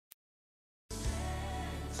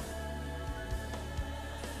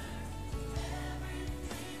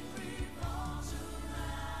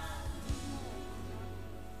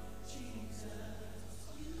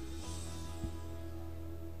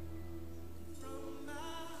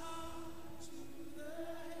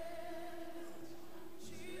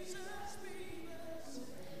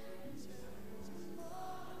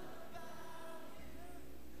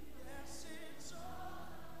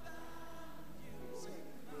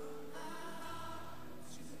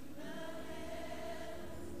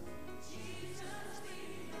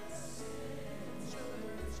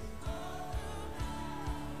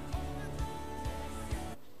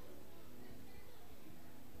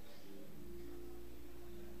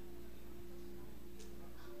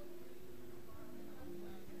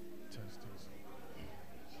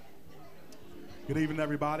Good evening,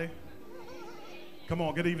 everybody. Come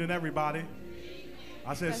on, good evening, everybody.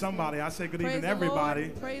 I said somebody. I said good evening, everybody.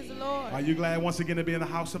 Praise the Lord. Are you glad once again to be in the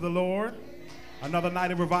house of the Lord? Another night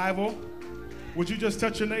of revival. Would you just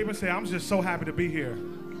touch your neighbor and say, I'm just so happy to be here?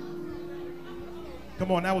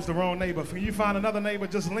 Come on, that was the wrong neighbor. Can you find another neighbor?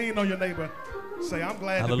 Just lean on your neighbor. Say, I'm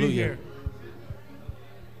glad to be here.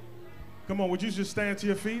 Come on, would you just stand to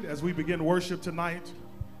your feet as we begin worship tonight?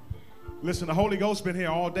 Listen, the Holy Ghost been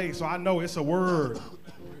here all day, so I know it's a word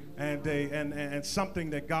and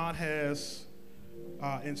something that God has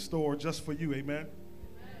in store just for you. Amen.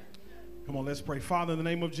 Come on, let's pray. Father, in the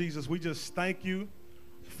name of Jesus, we just thank you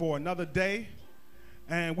for another day.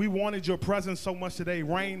 And we wanted your presence so much today.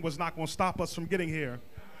 Rain was not going to stop us from getting here.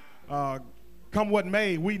 Come what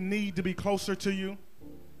may, we need to be closer to you.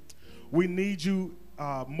 We need you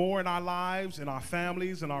more in our lives, in our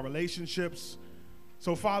families, in our relationships.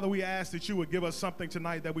 So, Father, we ask that you would give us something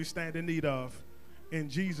tonight that we stand in need of. In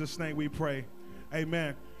Jesus' name we pray.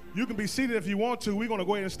 Amen. You can be seated if you want to. We're going to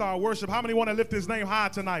go ahead and start worship. How many want to lift his name high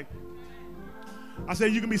tonight? I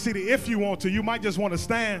said you can be seated if you want to. You might just want to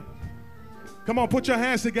stand. Come on, put your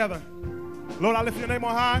hands together. Lord, I lift your name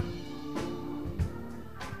on high.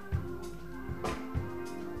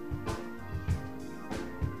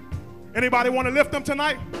 Anybody want to lift them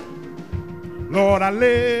tonight? Lord, I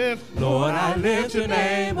lift. Lord, I lift your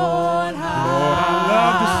name on high. Lord, I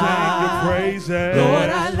love to sing your praises. Lord,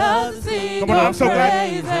 I love to sing your praises. I'm so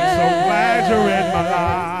glad you're in my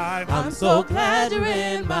life. I'm so glad you're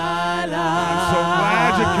in my life. I'm so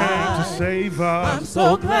glad you came to save us. I'm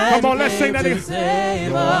so glad. Come on, let's sing that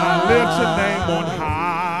again. Lord, I lift your name on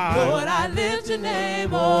high. Lord, I lift your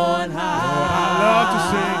name on high. Lord, I love to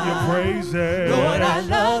sing your praises. Lord, I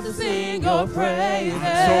love to sing your praises.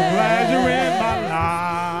 I'm so glad you're in my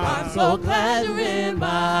life. I'm so glad you're in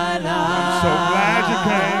my life. I'm so glad you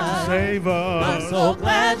came to save us. I'm so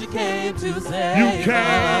glad you came to save us. You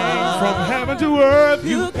came from heaven to earth.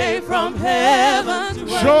 You came from heaven to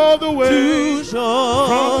earth. Show the way to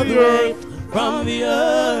show from the earth. From the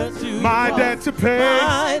earth to my debt to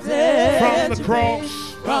pay. From the cross.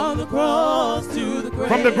 From the cross to the grave.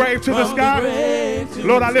 From the grave to the sky.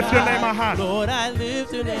 Lord, I lift your name on high. Lord, I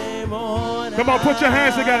lift your name on high. Come on, put your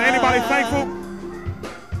hands together. Anybody thankful?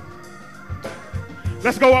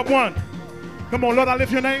 Let's go up one. Come on, Lord, I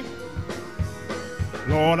lift your name.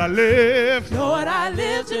 Lord, I lift. Lord, I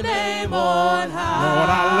lift your name on high. Lord,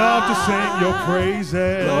 I love to sing your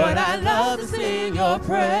praises. Lord, I love to sing your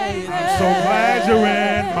praises. I'm so glad you're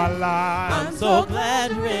in my life. I'm so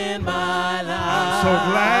glad you're in my life. I'm so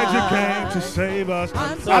glad you came to save us.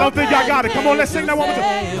 I don't think y'all got it. Come on, let's sing that one more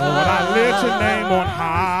time. Lord, I lift your name on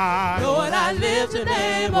high. Lord, I lift your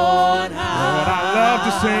name on high. Lord, I love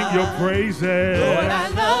to sing your praises. Lord, I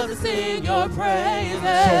love to sing your praises.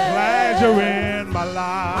 I'm so glad you're in my life.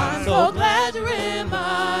 I'm so glad you're in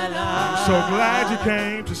my life. I'm so glad you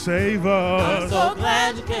came to save us. I'm so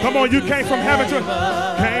glad you came. Come on, you came from heaven to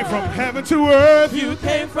earth. Came from heaven to earth. You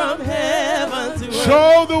came from heaven to earth.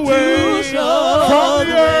 Show the way from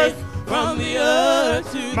the earth. From the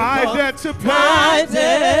earth to the my cross. Debt to pay. My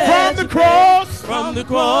debt from the cross. From the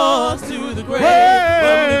cross to the grave. Hey.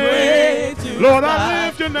 From the grave to Lord, the I sky.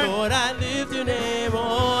 lift your name. Lord, I lift your name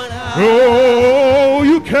on high. Oh,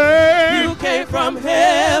 you came. You came from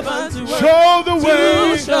heaven to earth. Show the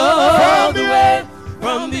way. Show from the way.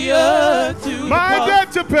 From the earth to my the cross.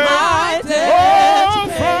 debt to pay. My debt oh,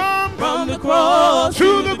 to pay. From the cross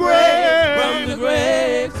to the grave. From the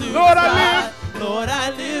grave to Lord, the I sky. lift. Lord, I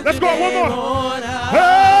lift. Let's go one more. On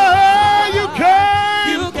hey, you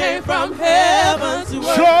came. You came from heaven to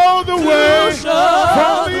earth. Show the way. Show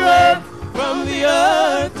from the earth. From the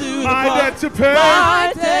earth to my the cross. Debt to pay.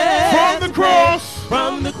 My debt from the cross.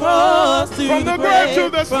 From the cross to from the grave to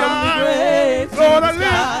the sky. Lord, I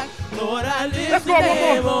lift. Lord, I lift. Let's go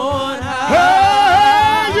one more. On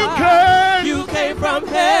high. Hey, you came. You came from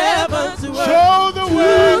heaven to earth. Show the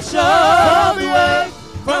way. Show the way.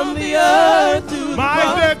 From the earth to the my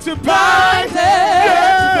cross. Debt to pay. My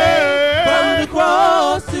debt to pay. From the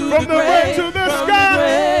cross to from the grave to the from sky. the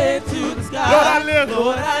grave to the sky. Lord, I lift.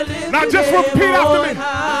 Lord, I lift. Now just repeat after me.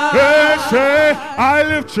 Hey, say, I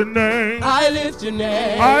lift your name. I lift your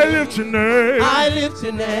name. I lift your name. I lift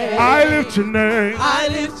your name. I lift your name. I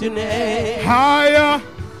lift your name. Higher.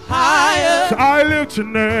 higher. So I lift your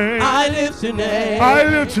name. I lift your name. I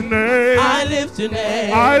lift your name. I lift your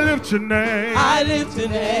name. I lift your name. I lift your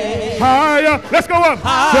name. Higher. Let's go up.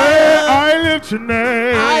 Higher. Say, I lift your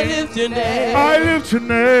name. I lift your name. I lift your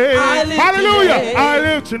name. I lift Hallelujah. your name. I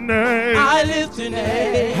lift your name. I lift your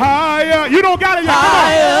name. Higher. You don't got it yet.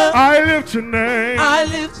 Higher. Come on. I lift your name. I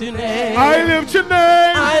lift your name. I lift your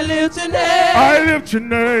name. I lift your name. I lift your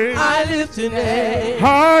name. I lift your name.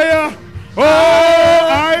 Higher. Oh,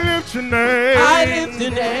 I lift your name. I lift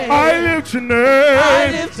your name. I lift your name. I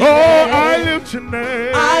lift your Oh, name. I lift your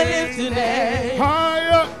name. I lift your name.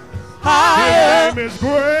 Higher. Higher. His name is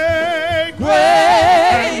great. Great.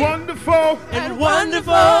 And wonderful. And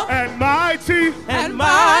wonderful. And mighty. And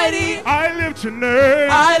mighty. I lift your name.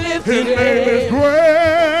 I lift His your name is name.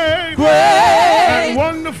 great. Great. And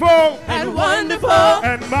wonderful. And wonderful.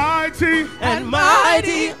 And mighty. And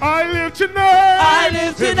mighty. I lift your name. I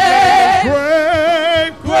lift your His name. is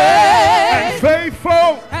great. Great. And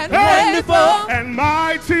faithful. And wonderful. And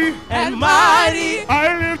mighty. And mighty.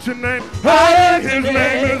 I lift your name. I lift His your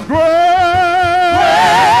name name. is great.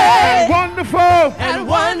 And wonderful. And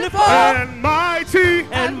wonderful. And mighty.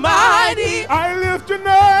 And mighty. I lift your name.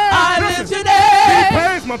 I Listen, lift your He name.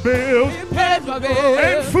 pays my bills. He pays my And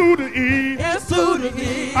bills. food to eat. And food to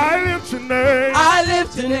eat. I lift your name. I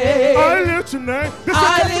lift your name. I lift your name. This is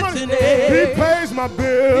I testimony. lift your name. He pays my He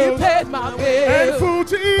bills. pays my And bills. food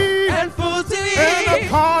to eat. And food to And a eat.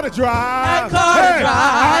 car to drive. A car to drive.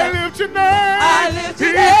 I lift your name. I lift your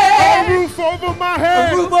He's name. a roof over my A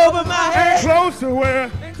head. roof over my And head. clothes to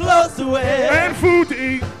wear. And clothes to wear. And food to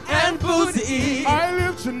eat. And food to eat. I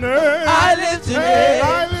lift your name. I lift your Hey, name.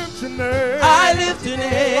 I lift your name. I lift your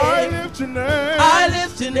name. I lift your name. I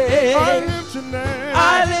lift your name. I lift your name.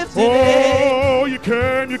 I lift your name. Oh, you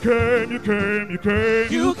came.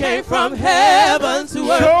 You came from heaven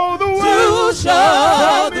to earth Show the way. to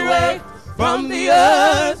show the way from the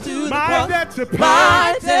earth to the My cross. debt to pay.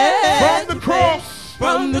 My debt From the to cross. pay.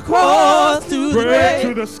 From the cross to the grave.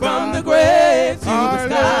 to the sky. From the grave to I the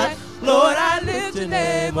sky. Lord, I lift your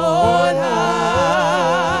name on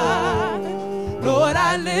high. Lord,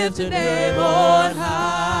 I lift your name on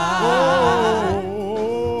high.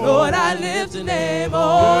 Lord, I lift your name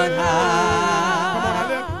on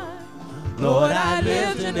high. Lord, I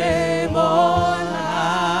lift your name on high.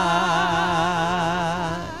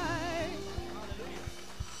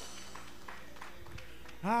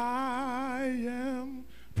 I am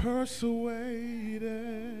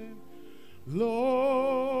persuaded,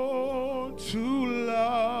 Lord, to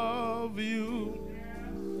love you.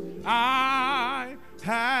 I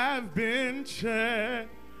have been changed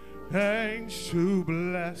to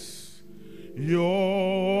bless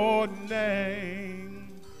your name.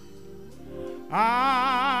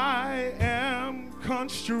 I am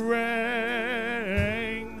constrained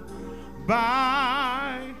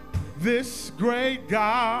by this great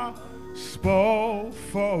gospel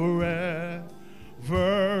forever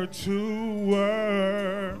to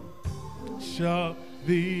worship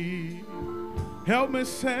thee. Help me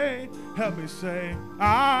say,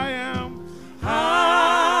 I am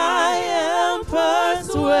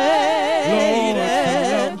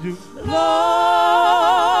persuaded, Lord,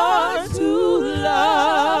 Lord, to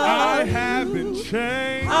love. I have been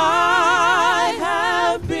changed. I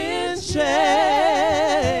have been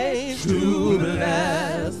changed to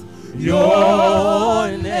bless your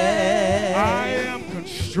name. I am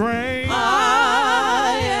constrained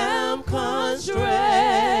I am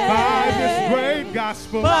constrained by this great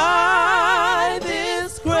gospel by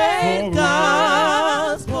this great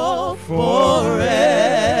gospel forever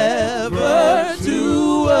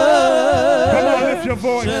to worship. Come on, lift your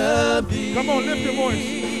voice. Come on, lift your voice.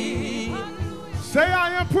 Say, I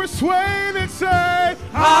am persuaded. Say,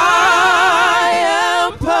 I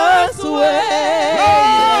am persuaded,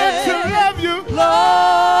 Lord, to love you.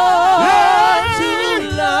 Lord, to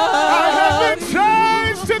love. I have been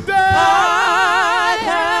changed today. I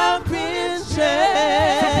have been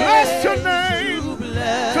changed To bless your name. to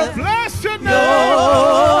bless To bless your name.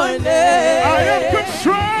 your name. I am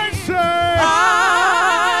constrained. Say,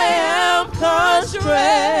 I am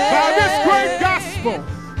constrained by this great gospel.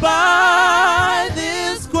 by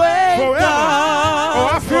this great Forever. gospel. Oh,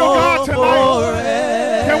 I feel God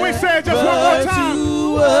tonight. Can we say it just one more time?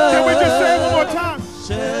 Can we just say it one more time?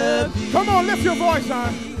 Come on, lift your voice,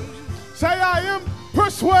 son. Say, I am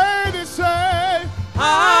persuaded. Say,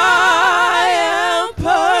 I am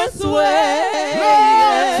persuaded,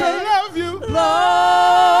 Lord, to love you.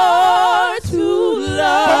 Lord, to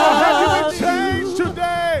Come on, have you been love. changed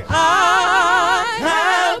today? I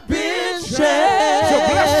have been changed To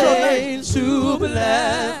bless your name. to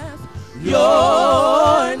bless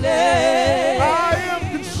your name.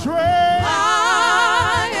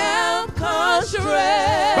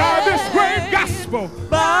 gospel.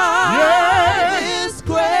 By this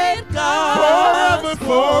great gospel,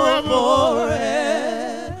 forever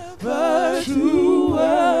to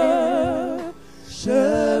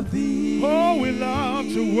worship thee. Oh, we love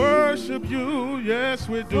to worship you. Yes,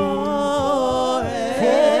 we do.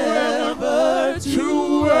 Forever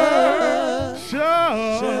to worship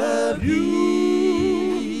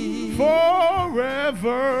you.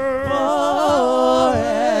 Forever.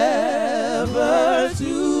 Forever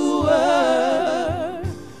to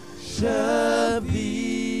worship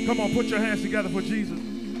thee. Come on, put your hands together for Jesus.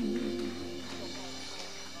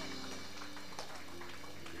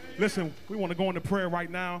 Listen, we want to go into prayer right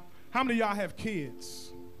now. How many of y'all have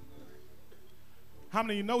kids? How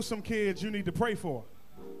many of you know some kids you need to pray for?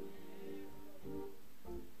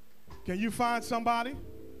 Can you find somebody?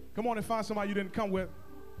 Come on and find somebody you didn't come with.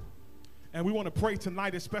 And we want to pray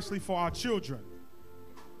tonight, especially for our children.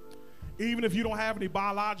 Even if you don't have any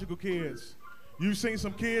biological kids, you've seen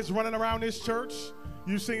some kids running around this church.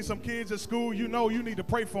 You've seen some kids at school. You know you need to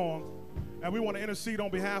pray for them. And we want to intercede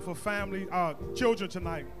on behalf of children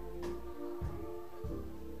tonight.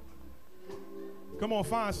 Come on,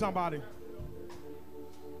 find somebody.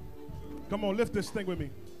 Come on, lift this thing with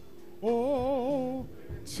me. Oh,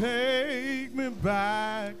 take me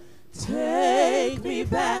back. Take me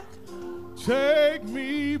back. Take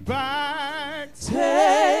me back.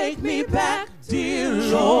 Take me back, dear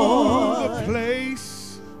Lord.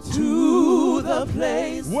 To the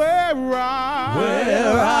place where I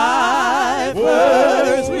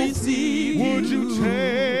first received you. Would you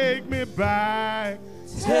take me back?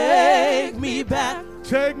 Take me back.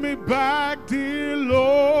 Take me back, dear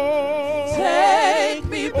Lord. Take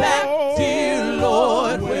me back, dear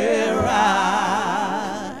Lord, where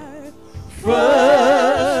I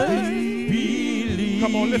first believed.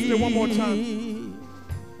 Come on, lift it one more time.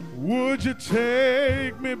 Would you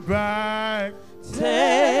take me back?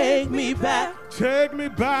 Take me back. Take me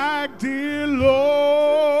back, dear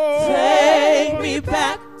Lord. Take me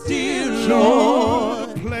back, dear Lord.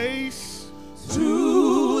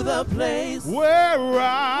 To the place where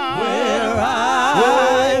I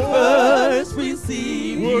first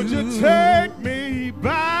received you. Would you take me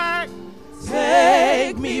back?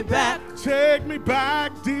 Take me back. Take me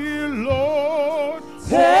back, dear Lord.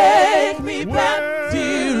 Take me back,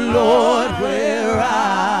 dear Lord, where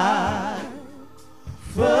I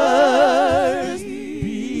first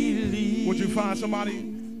believed. Would you find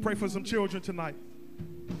somebody? Pray for some children tonight.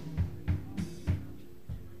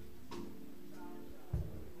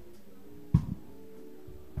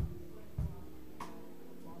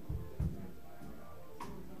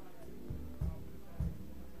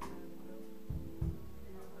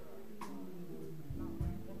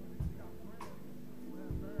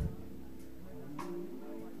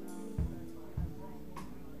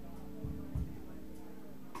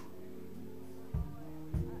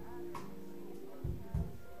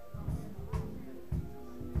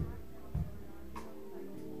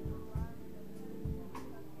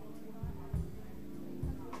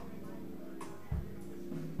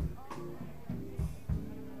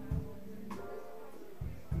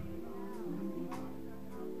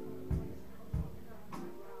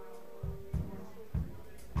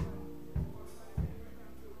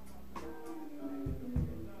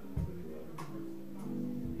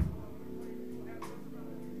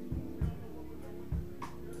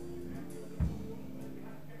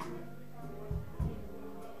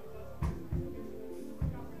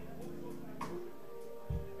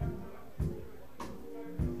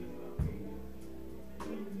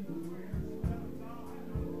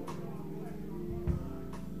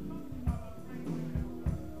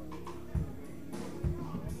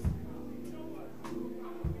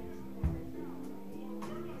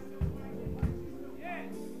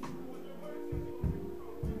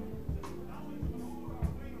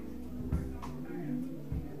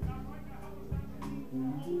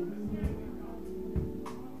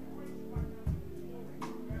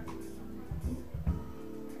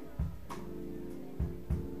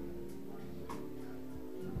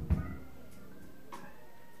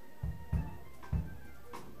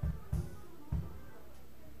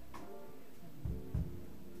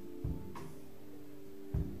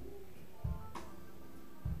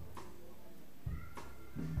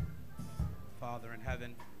 Father in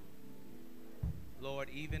heaven, Lord,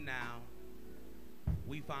 even now,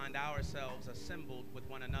 we find ourselves assembled with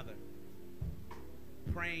one another,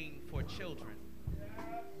 praying for children.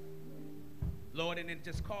 Lord, and it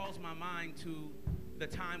just calls my mind to the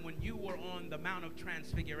time when you were on the Mount of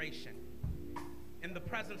Transfiguration, in the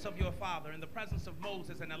presence of your Father, in the presence of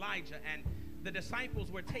Moses and Elijah, and the disciples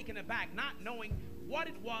were taken aback, not knowing what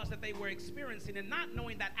it was that they were experiencing and not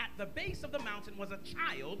knowing that at the base of the mountain was a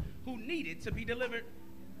child who needed to be delivered.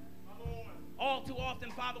 All too often,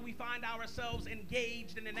 Father, we find ourselves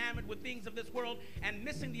engaged and enamored with things of this world and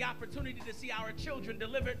missing the opportunity to see our children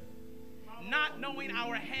delivered, not knowing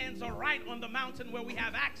our hands are right on the mountain where we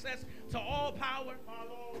have access to all power.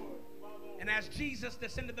 And as Jesus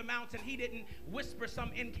descended the mountain, he didn't whisper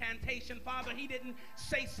some incantation, Father. He didn't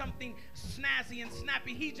say something snazzy and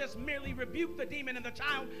snappy. He just merely rebuked the demon, and the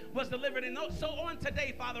child was delivered. And so on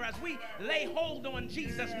today, Father, as we lay hold on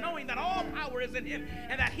Jesus, knowing that all power is in him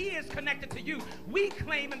and that he is connected to you, we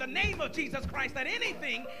claim in the name of Jesus Christ that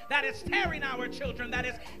anything that is tearing our children, that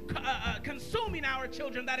is consuming our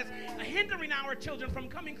children, that is hindering our children from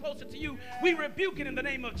coming closer to you, we rebuke it in the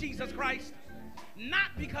name of Jesus Christ.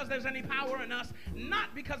 Not because there's any power in us,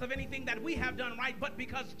 not because of anything that we have done right, but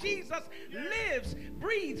because Jesus lives,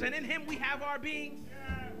 breathes, and in him we have our being.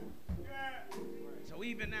 So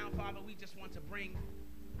even now, Father, we just want to bring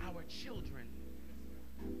our children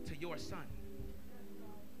to your Son,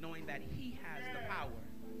 knowing that he has the power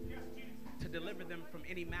to deliver them from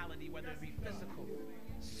any malady, whether it be physical,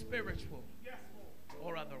 spiritual,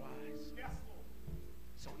 or otherwise.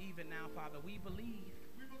 So even now, Father, we believe.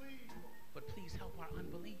 But please help our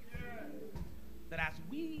unbelief. That as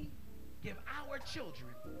we give our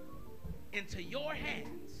children into your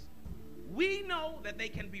hands, we know that they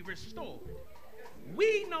can be restored.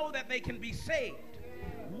 We know that they can be saved.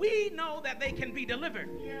 We know that they can be delivered.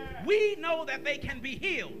 We know that they can be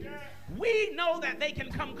healed. We know that they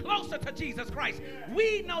can come closer to Jesus Christ.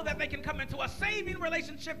 We know that they can come into a saving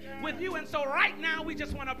relationship with you. And so right now, we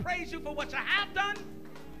just want to praise you for what you have done,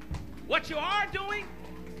 what you are doing,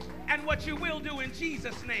 and what you will do in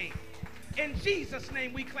Jesus' name. In Jesus'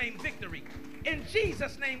 name we claim victory. In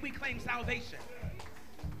Jesus' name we claim salvation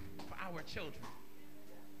for our children.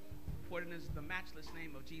 For it is the matchless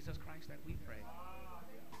name of Jesus Christ that we pray.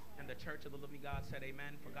 And the church of the living God said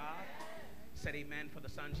amen for God, said amen for the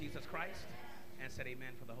Son Jesus Christ, and said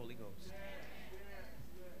amen for the Holy Ghost.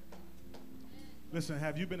 Listen,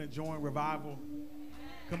 have you been enjoying revival?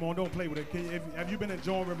 Come on, don't play with it. Have you been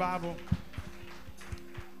enjoying revival?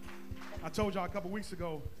 I told y'all a couple weeks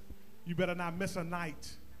ago, you better not miss a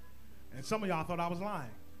night. And some of y'all thought I was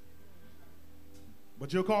lying.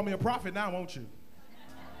 But you'll call me a prophet now, won't you?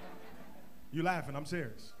 You laughing, I'm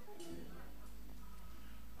serious.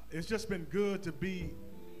 It's just been good to be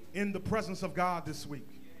in the presence of God this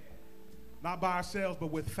week. Not by ourselves,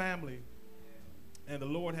 but with family. And the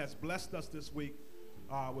Lord has blessed us this week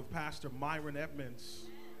with Pastor Myron Edmonds.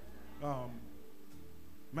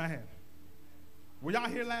 Man, were y'all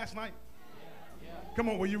here last night? Come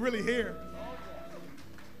on, were you really here?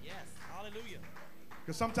 Yes, hallelujah.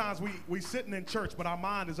 Because sometimes we sitting in church, but our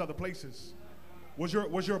mind is other places. Was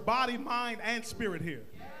your body, mind, and spirit here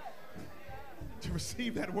to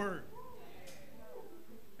receive that word?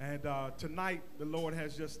 And tonight, the Lord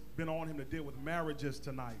has just been on him to deal with marriages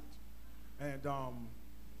tonight. And I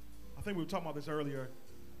think we were talking about this earlier.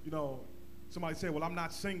 You know, somebody said, well, I'm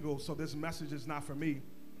not single, so this message is not for me.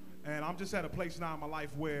 And I'm just at a place now in my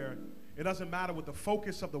life where it doesn't matter what the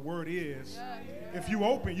focus of the word is. If you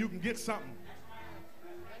open, you can get something.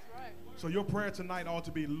 That's right. So your prayer tonight ought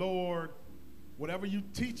to be, Lord, whatever you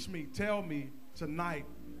teach me, tell me tonight,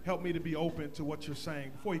 help me to be open to what you're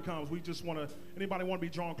saying. Before he comes, we just want to, anybody want to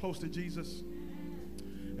be drawn close to Jesus?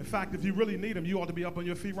 In fact, if you really need him, you ought to be up on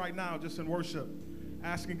your feet right now just in worship,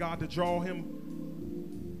 asking God to draw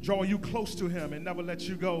you close to him and never let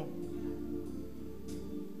you go.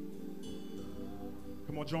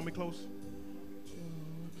 Come on, draw me close.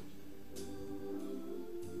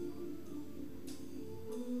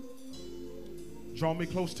 Draw me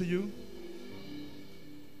close to you.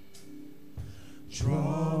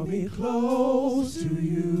 Draw me close to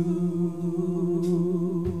you.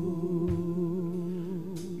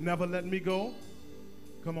 Never let me go.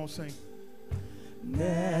 Come on, sing.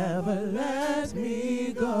 Never let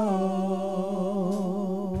me go.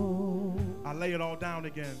 I lay it all down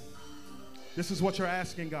again. This is what you're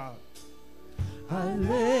asking God. I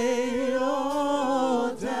lay it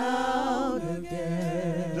all down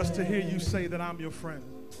again. Just to hear you say that I'm your friend.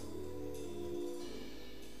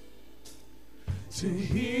 To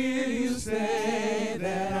hear you say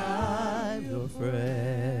that I'm your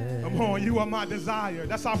friend. Come on, you are my desire.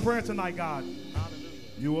 That's our prayer tonight, God. Hallelujah.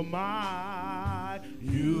 You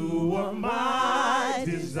are my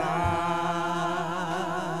desire.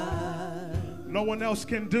 No one else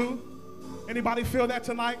can do. Anybody feel that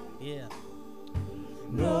tonight? Yeah.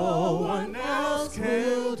 No one else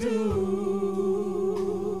will do.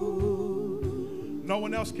 No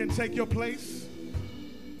one else can take your place.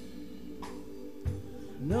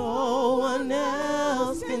 No one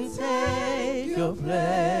else can take your place.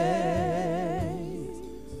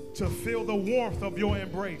 To feel the warmth of your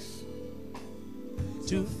embrace.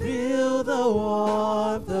 To feel the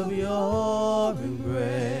warmth of your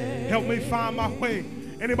embrace. Help me find my way.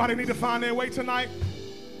 Anybody need to find their way tonight?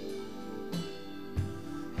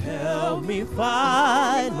 Help me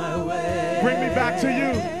find my way. Bring me back to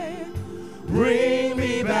you. Bring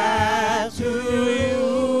me back to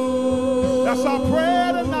you. That's our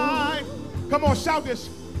prayer tonight. Come on, shout this.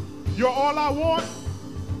 You're all I want.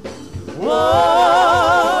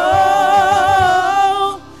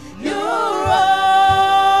 Whoa, you're all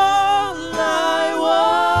I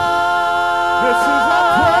want. This is our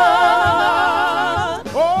prayer tonight.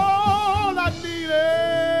 All I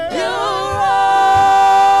needed. You're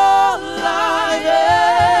all I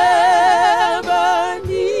ever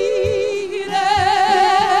needed.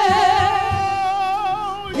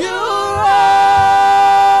 You're all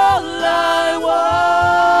I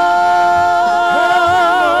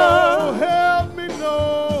want. Help me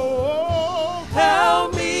know.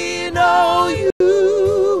 Help me know you.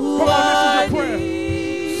 Come on, this is your prayer.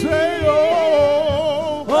 Say,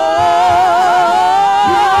 oh, Oh,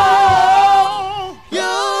 you're all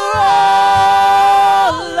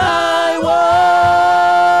I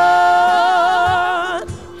want.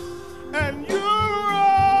 and you're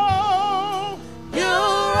all.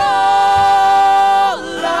 You're all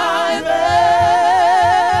I've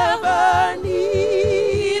ever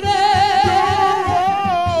needed.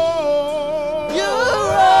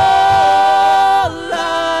 You're all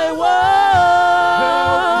I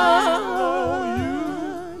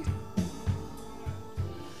want.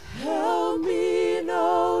 Help me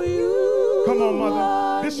know you. Come on,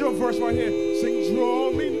 mother. This is your verse right here. Sing,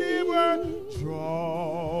 draw me nearer.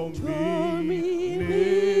 Draw me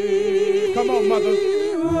near. Come on, mother.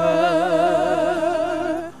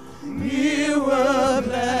 Nearer,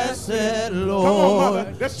 blessed Come on, Lord,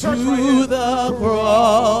 mother. That's church right to here. the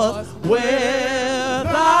cross where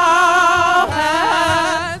thou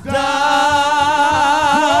hast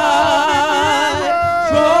died.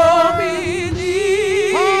 Draw me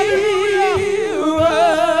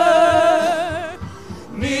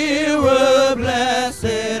nearer,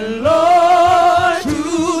 blessed Lord,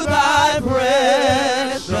 to thy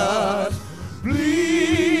precious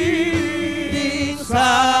bleeding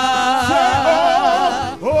side.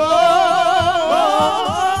 Oh,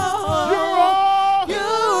 You're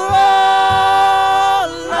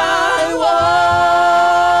all I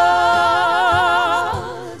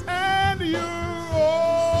want. and you're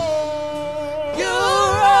all.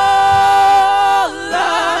 You're all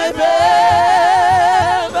I've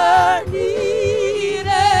ever needed.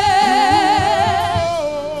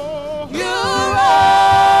 You're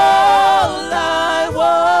all I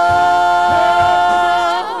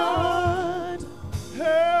want.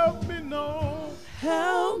 Help me know.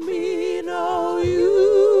 Help me know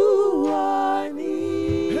you are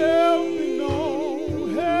near. Help me know.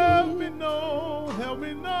 Help me know. Help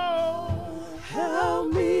me know.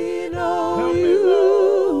 Help me know Help me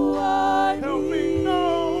you are Help me near.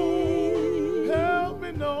 know. Help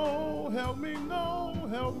me know. Help me know.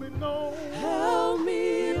 Help me know. Help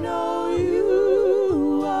me know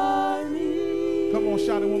you are near. Come on,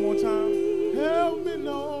 shout it one more time. Help me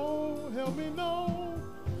know. Help me know.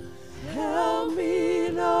 Help me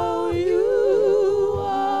know you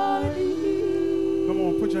are near. Come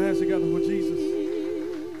on, put your hands together for Jesus.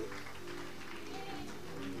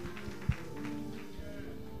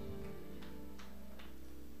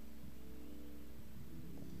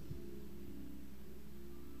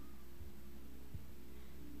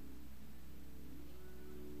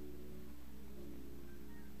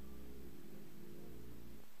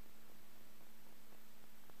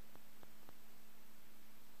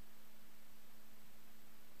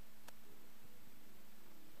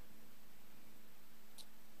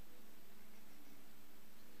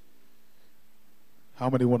 How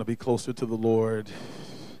many want to be closer to the Lord?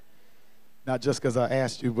 Not just because I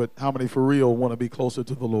asked you, but how many for real want to be closer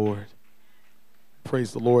to the Lord?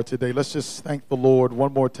 Praise the Lord today. Let's just thank the Lord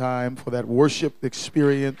one more time for that worship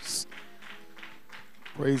experience.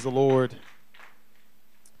 Praise the Lord.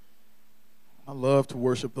 I love to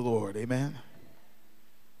worship the Lord. Amen.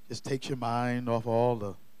 Just takes your mind off all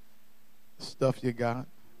the stuff you got.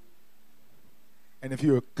 And if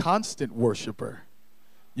you're a constant worshiper,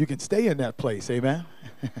 you can stay in that place. Amen.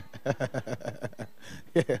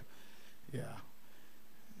 Yeah.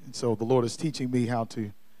 And so the Lord is teaching me how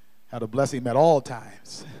to bless him at all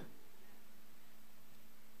times.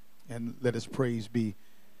 And let his praise be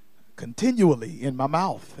continually in my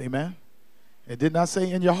mouth. Amen. It did not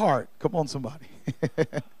say in your heart. Come on, somebody.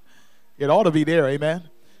 It ought to be there, amen.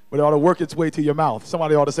 But it ought to work its way to your mouth.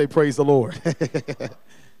 Somebody ought to say, praise the Lord.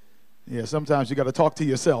 Yeah, sometimes you got to talk to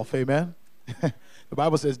yourself, amen. The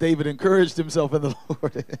Bible says David encouraged himself in the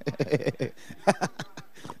Lord.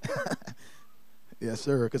 Yes,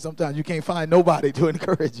 sir, because sometimes you can't find nobody to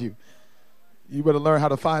encourage you. You better learn how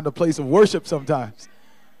to find a place of worship sometimes.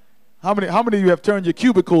 How many of you have turned your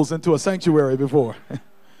cubicles into a sanctuary before?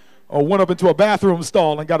 Or went up into a bathroom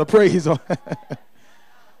stall and got a praise on?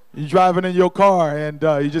 You're driving in your car and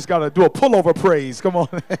you just got to do a pullover praise. Come on.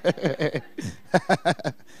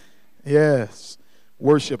 Yes,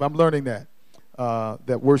 worship. I'm learning that.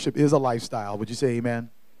 That worship is a lifestyle. Would you say amen?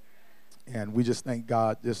 And we just thank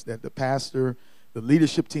God just that the pastor, the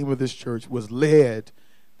leadership team of this church was led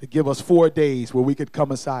to give us 4 days where we could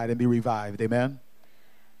come aside and be revived. Amen?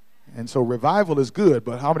 And so revival is good,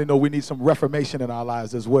 but how many know we need some reformation in our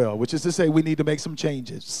lives as well, which is to say we need to make some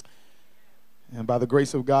changes. And by the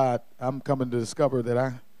grace of God, I'm coming to discover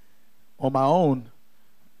that on my own,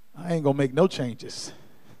 I ain't going to make no changes.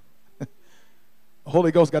 The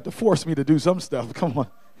Holy Ghost got to force me to do some stuff. Come on.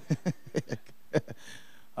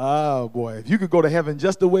 Oh, boy. If you could go to heaven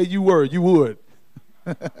just the way you were, you would.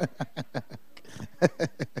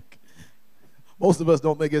 Most of us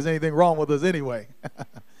don't think there's anything wrong with us anyway.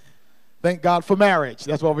 Thank God for marriage.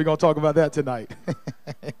 That's why we're going to talk about that tonight.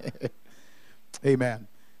 Amen.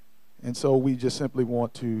 And so we just simply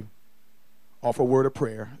want to offer a word of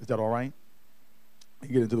prayer. Is that all right? We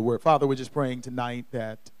get into the word. Father, we're just praying tonight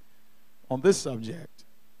that on this subject,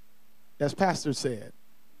 as Pastor said,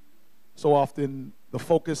 so often the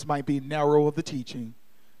focus might be narrow of the teaching,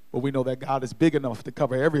 but we know that God is big enough to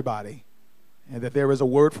cover everybody and that there is a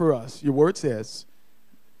word for us. Your word says,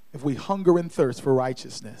 if we hunger and thirst for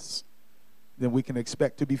righteousness, then we can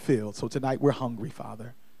expect to be filled. So tonight we're hungry,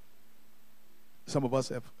 Father. Some of us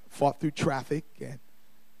have fought through traffic and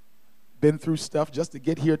been through stuff just to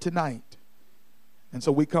get here tonight. And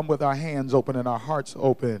so we come with our hands open and our hearts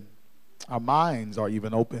open. Our minds are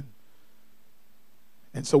even open.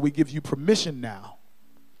 And so we give you permission now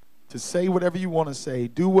to say whatever you want to say,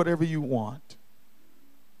 do whatever you want.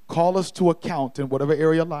 Call us to account in whatever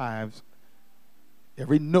area of lives,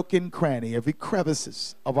 every nook and cranny, every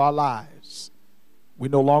crevices of our lives. We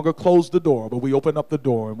no longer close the door, but we open up the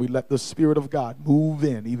door and we let the Spirit of God move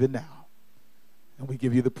in even now. And we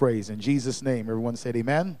give you the praise. In Jesus' name, everyone said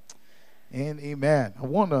amen and amen. I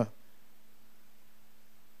want to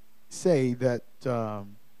say that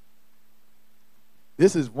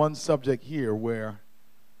this is one subject here where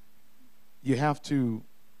you have to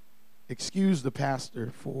excuse the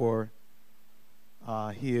pastor for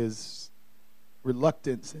his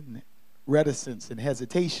reluctance and reticence and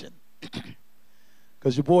hesitation.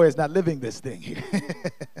 Because your boy is not living this thing here.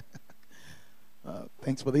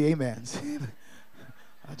 Thanks for the amens.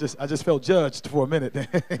 I just felt judged for a minute.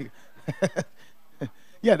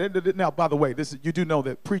 Yeah. Now, by the way, you do know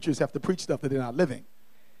that preachers have to preach stuff that they're not living.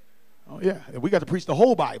 Oh yeah, we got to preach the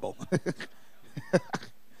whole Bible.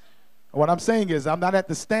 What I'm saying is, I'm not at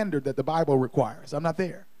the standard that the Bible requires. I'm not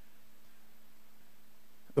there.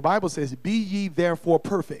 The Bible says, "Be ye therefore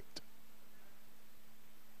perfect."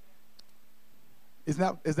 Is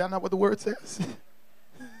that not what the word says?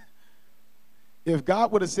 If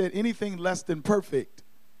God would have said anything less than perfect,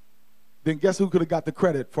 then guess who could have got the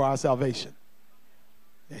credit for our salvation?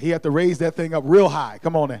 He had to raise that thing up real high.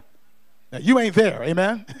 Come on in. Now, you ain't there,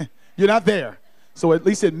 amen? You're not there. So at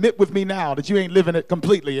least admit with me now that you ain't living it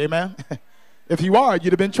completely, amen? If you are,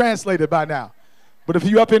 you'd have been translated by now. But if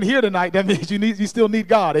you're up in here tonight, that means you still need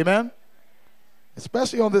God, amen?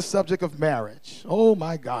 Especially on this subject of marriage. Oh,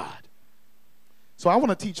 my God. So I want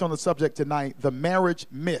to teach on the subject tonight, the marriage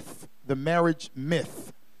myth, the marriage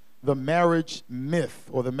myth, the marriage myth,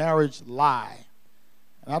 or the marriage lie.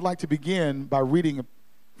 And I'd like to begin by reading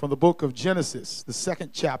from the book of Genesis, the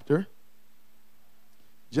 2nd chapter,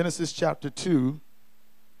 Genesis chapter 2.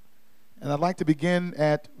 And I'd like to begin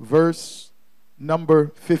at verse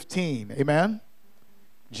number 15. Amen?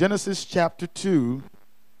 Genesis chapter 2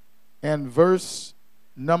 and verse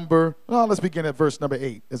number, let's begin at verse number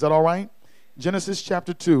 8. Is that all right? Genesis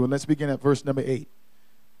chapter 2, and let's begin at verse number 8.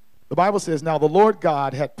 The Bible says, "Now the Lord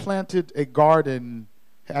God had planted a garden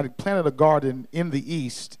in the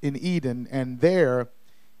east, in Eden, and there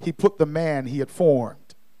he put the man he had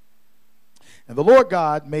formed. And the Lord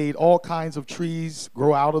God made all kinds of trees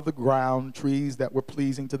grow out of the ground, trees that were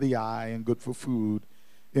pleasing to the eye and good for food,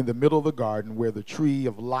 in the middle of the garden were the tree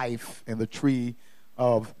of life and the tree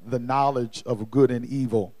of the knowledge of good and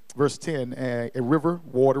evil." Verse 10, a river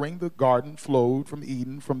watering the garden flowed from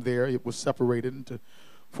Eden. From there it was separated into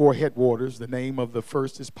 4 headwaters. The name of the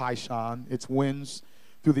first is Pishon. It winds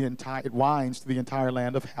through the entire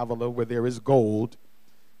land of Havilah, where there is gold.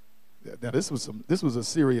 Now this was a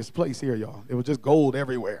serious place here, y'all. It was just gold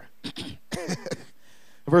everywhere.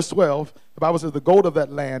 Verse 12, the Bible says the gold of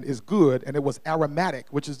that land is good, and it was aromatic,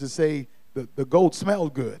 which is to say the gold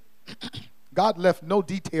smelled good. God left no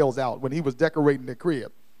details out when he was decorating the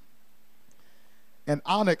crib. And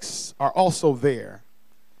onyx are also there.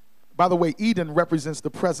 By the way, Eden represents the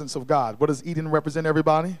presence of God. What does Eden represent,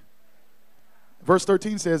 everybody? Verse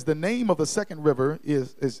 13 says, the name of the second river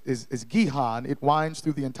is Gihon. It winds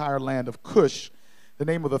through the entire land of Cush. The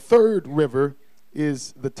name of the third river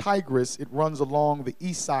is the Tigris. It runs along the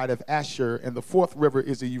east side of Asher. And the fourth river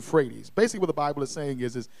is the Euphrates. Basically what the Bible is saying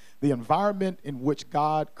is the environment in which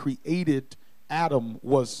God created Adam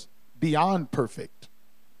was beyond perfect.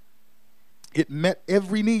 It met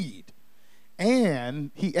every need.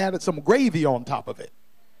 And he added some gravy on top of it.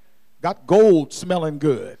 Got gold smelling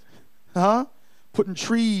good. Huh? Putting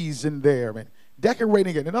trees in there and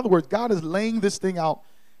decorating it. In other words, God is laying this thing out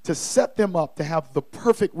to set them up to have the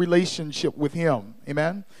perfect relationship with him.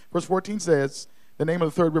 Amen? Verse 14 says, the name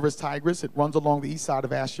of the third river is Tigris. It runs along the east side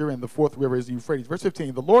of Asher, and the fourth river is Euphrates. Verse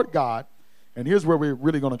 15, the Lord God, and here's where we're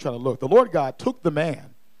really going to try to look. The Lord God took the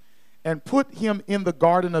man and put him in the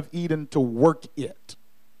Garden of Eden to work it.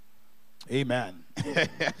 Amen.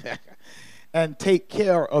 And take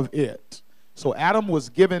care of it. So Adam was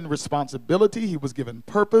given responsibility. He was given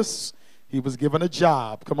purpose. He was given a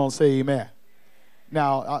job. Come on, say amen.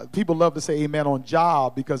 Now, people love to say amen on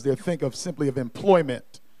job because they think of simply of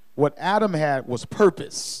employment. What Adam had was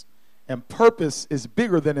purpose. And purpose is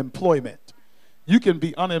bigger than employment. You can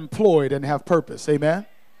be unemployed and have purpose. Amen.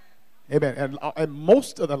 Amen. And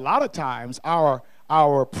a lot of times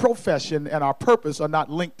our profession and our purpose are not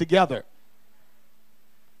linked together.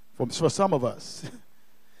 For some of us.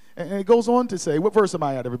 And it goes on to say, what verse am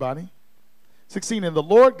I at, everybody? 16, and the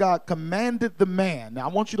Lord God commanded the man. Now,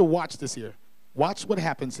 I want you to watch this here. Watch what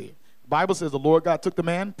happens here. The Bible says the Lord God took the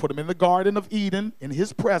man, put him in the Garden of Eden in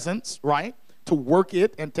his presence, right, to work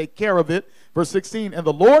it and take care of it. Verse 16, and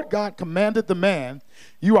the Lord God commanded the man,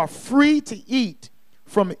 you are free to eat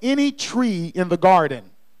from any tree in the garden,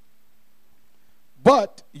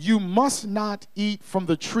 but you must not eat from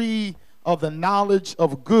the tree of the knowledge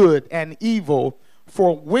of good and evil,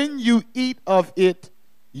 for when you eat of it,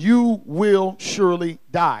 you will surely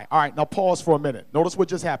die. All right, now pause for a minute. Notice what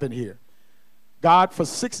just happened here. God, for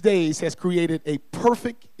 6 days, has created a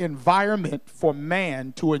perfect environment for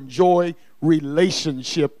man to enjoy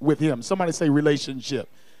relationship with him. Somebody say relationship.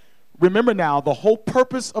 Remember now, the whole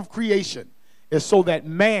purpose of creation is so that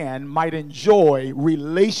man might enjoy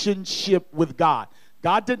relationship with God.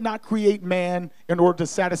 God did not create man in order to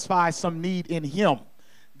satisfy some need in him.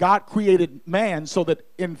 God created man so that,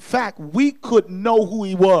 in fact, we could know who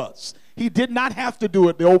he was. He did not have to do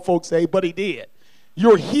it, the old folks say, but he did.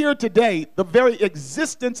 You're here today. The very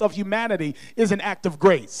existence of humanity is an act of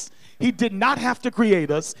grace. He did not have to create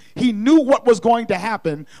us. He knew what was going to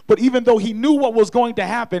happen, but even though he knew what was going to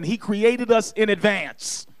happen, he created us in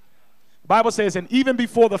advance. The Bible says, and even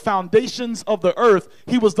before the foundations of the earth,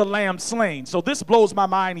 he was the lamb slain. So this blows my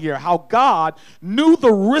mind here, how God knew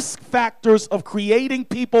the risk factors of creating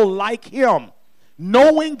people like him,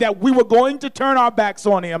 knowing that we were going to turn our backs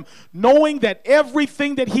on him, knowing that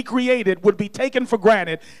everything that he created would be taken for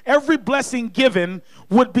granted, every blessing given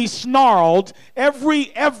would be snarled,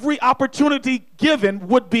 every opportunity given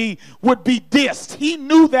would be dissed. He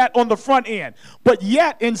knew that on the front end, but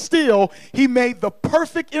yet and still he made the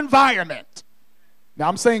perfect environment. Now,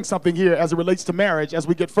 I'm saying something here as it relates to marriage as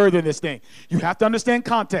we get further in this thing. You have to understand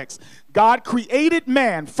context. God created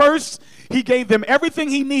man. First, he gave them everything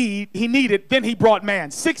he needed. Then he brought man.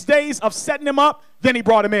 6 days of setting him up, then he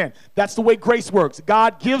brought him in. That's the way grace works.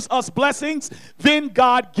 God gives us blessings, then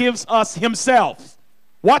God gives us himself.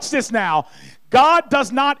 Watch this now. God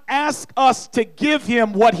does not ask us to give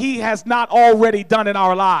him what he has not already done in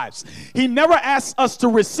our lives. He never asks us to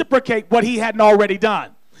reciprocate what he hadn't already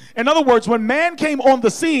done. In other words, when man came on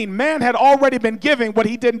the scene, man had already been giving what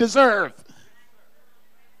he didn't deserve.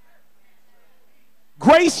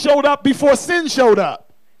 Grace showed up before sin showed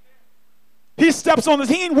up. He steps on this.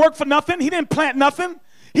 He didn't work for nothing. He didn't plant nothing.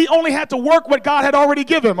 He only had to work what God had already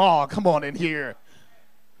given him. Oh, come on in here.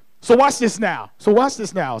 So watch this now.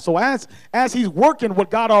 So as he's working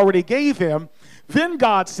what God already gave him, then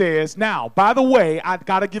God says, now, by the way, I've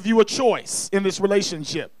got to give you a choice in this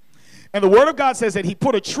relationship. And the word of God says that he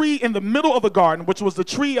put a tree in the middle of the garden, which was the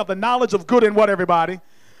tree of the knowledge of good and what, everybody?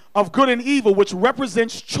 Of good and evil, which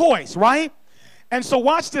represents choice, right? And so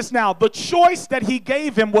watch this now. The choice that he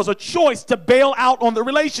gave him was a choice to bail out on the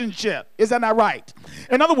relationship. Is that not right?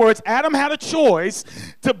 In other words, Adam had a choice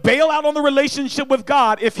to bail out on the relationship with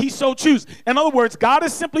God if he so chooses. In other words, God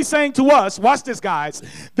is simply saying to us, watch this, guys,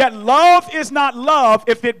 that love is not love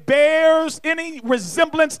if it bears any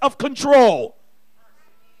resemblance of control.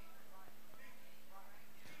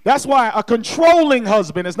 That's why a controlling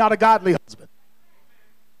husband is not a godly husband.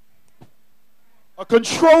 A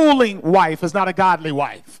controlling wife is not a godly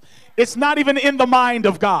wife. It's not even in the mind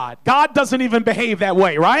of God. God doesn't even behave that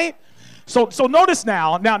way, right? So notice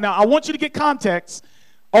now, I want you to get context.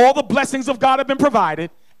 All the blessings of God have been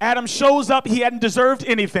provided. Adam shows up. He hadn't deserved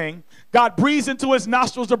anything. God breathes into his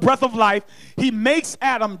nostrils the breath of life. He makes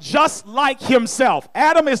Adam just like himself.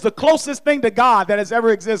 Adam is the closest thing to God that has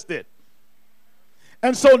ever existed.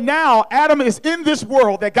 And so now Adam is in this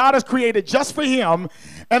world that God has created just for him.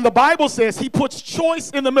 And the Bible says he puts choice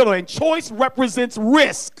in the middle, and choice represents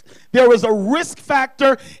risk. There is a risk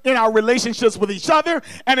factor in our relationships with each other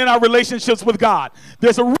and in our relationships with God.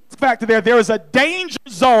 There's a risk factor there. There is a danger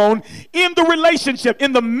zone in the relationship.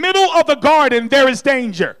 In the middle of the garden, there is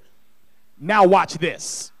danger. Now watch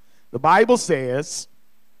this. The Bible says,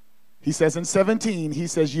 he says in 17, he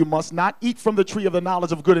says, you must not eat from the tree of the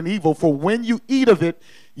knowledge of good and evil, for when you eat of it,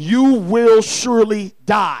 you will surely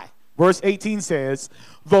die. Verse 18 says,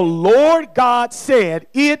 the Lord God said,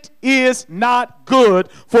 it is not good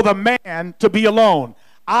for the man to be alone.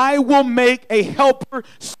 I will make a helper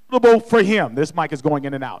suitable for him. This mic is going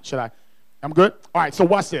in and out. Should I? I'm good? All right, so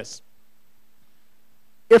watch this.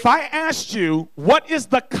 If I asked you, what is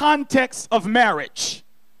the context of marriage?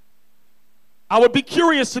 I would be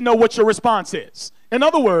curious to know what your response is. In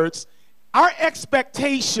other words, our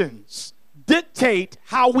expectations dictate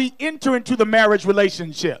how we enter into the marriage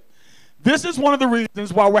relationship. This is one of the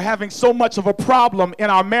reasons why we're having so much of a problem in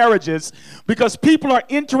our marriages, because people are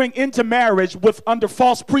entering into marriage under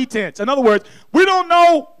false pretense. In other words, we don't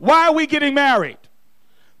know why we're getting married.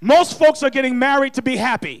 Most folks are getting married to be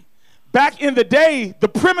happy. Back in the day, the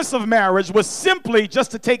premise of marriage was simply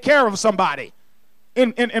just to take care of somebody.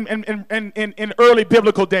 In early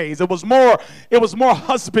biblical days, it was more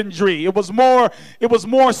husbandry. It was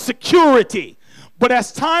more security. But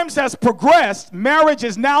as times has progressed, marriage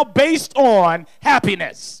is now based on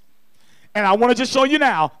happiness. And I want to just show you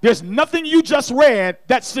now, there's nothing you just read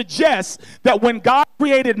that suggests that when God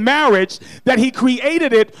created marriage, that he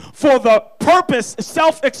created it for the purpose,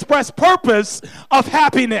 self-expressed purpose of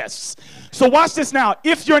happiness. So watch this now.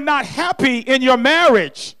 If you're not happy in your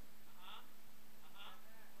marriage,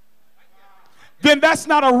 then that's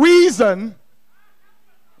not a reason,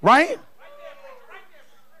 right,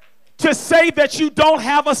 to say that you don't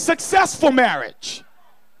have a successful marriage,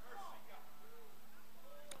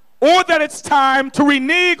 or that it's time to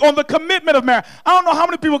renege on the commitment of marriage. I don't know how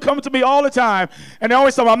many people come to me all the time and they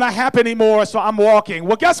always say, I'm not happy anymore, so I'm walking.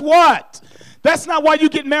 Well, guess what? That's not why you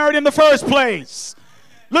get married in the first place.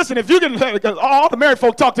 Listen, if you get, all the married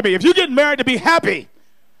folk talk to me, if you get married to be happy,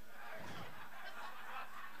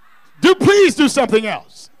 please do something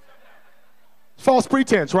else. False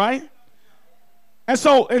pretense, right? And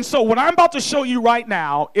so what I'm about to show you right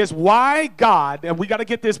now is why God, and we got to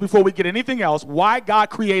get this before we get anything else, why God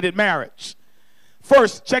created marriage.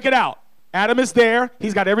 First, check it out. Adam is there.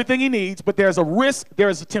 He's got everything he needs, but there's a risk, there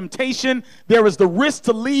is a temptation, there is the risk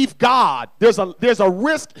to leave God. There's a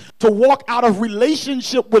risk to walk out of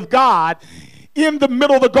relationship with God in the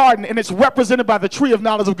middle of the garden, and it's represented by the tree of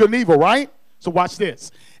knowledge of good and evil, right? So watch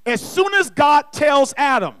this. As soon as God tells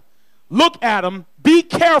Adam, look, Adam, be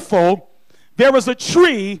careful. There is a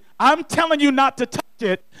tree. I'm telling you not to touch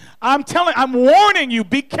it. I'm warning you,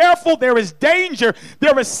 be careful. There is danger.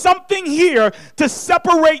 There is something here to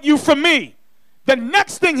separate you from me. The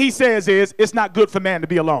next thing he says is, it's not good for man to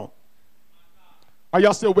be alone. Are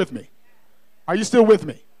y'all still with me? Are you still with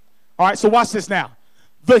me? All right, so watch this now.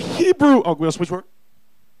 The Hebrew, we'll switch word.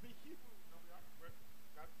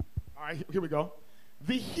 All right, here we go.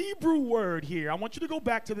 The Hebrew word here, I want you to go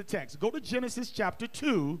back to the text. Go to Genesis chapter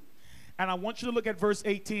 2, and I want you to look at verse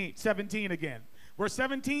 17 again. Verse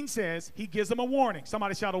 17 says, he gives them a warning.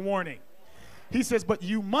 Somebody shout a warning. He says, but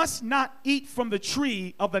you must not eat from the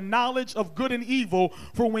tree of the knowledge of good and evil,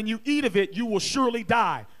 for when you eat of it, you will surely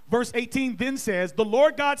die. Verse 18 then says, the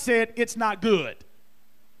Lord God said, it's not good.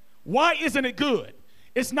 Why isn't it good?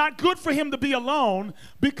 It's not good for him to be alone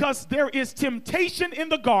because there is temptation in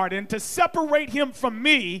the garden to separate him from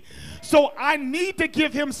me. So I need to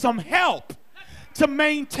give him some help to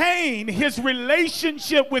maintain his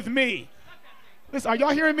relationship with me. Listen, are y'all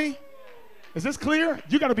hearing me? Is this clear?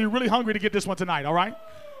 You got to be really hungry to get this one tonight, all right?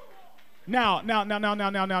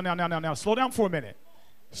 Now, slow down for a minute.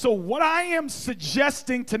 So what I am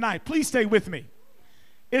suggesting tonight, please stay with me,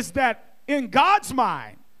 is that in God's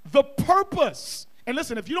mind, the purpose, and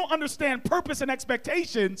listen, if you don't understand purpose and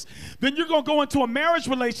expectations, then you're going to go into a marriage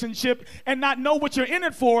relationship and not know what you're in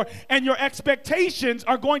it for, and your expectations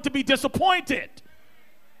are going to be disappointed.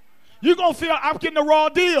 You're going to feel, I'm getting a raw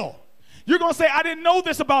deal. You're going to say, I didn't know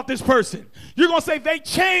this about this person. You're going to say, they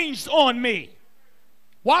changed on me.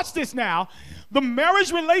 Watch this now. The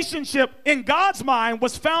marriage relationship in God's mind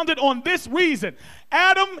was founded on this reason.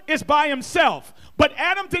 Adam is by himself, but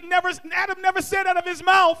Adam never said out of his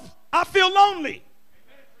mouth, I feel lonely.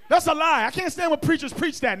 That's a lie. I can't stand when preachers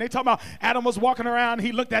preach that. And they talk about Adam was walking around.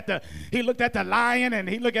 He looked at the lion, and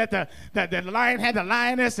he looked at the lion had the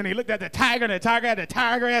lioness, and he looked at the tiger, and the tiger had the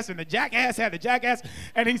tigress, and the jackass had the jackass.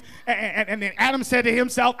 And then Adam said to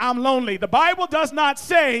himself, I'm lonely. The Bible does not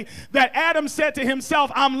say that Adam said to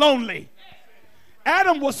himself, I'm lonely.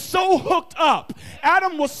 Adam was so hooked up.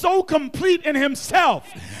 Adam was so complete in himself.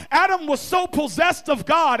 Adam was so possessed of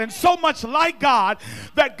God and so much like God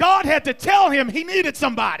that God had to tell him he needed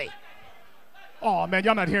somebody. Oh, man,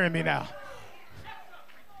 y'all not hearing me now.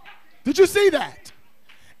 Did you see that?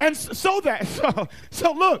 And so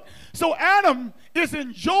Adam is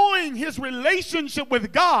enjoying his relationship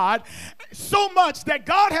with God so much that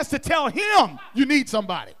God has to tell him you need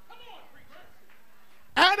somebody.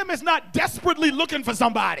 Adam is not desperately looking for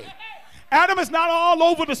somebody. Adam is not all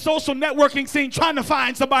over the social networking scene trying to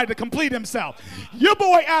find somebody to complete himself. Your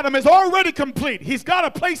boy Adam is already complete. He's got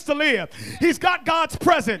a place to live. He's got God's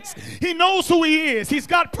presence. He knows who he is. He's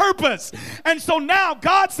got purpose. And so now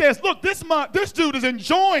God says, look, this dude is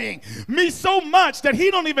enjoying me so much that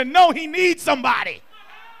he don't even know he needs somebody.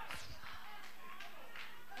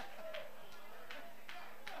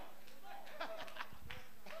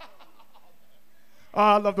 Oh,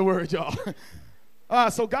 I love the word, y'all.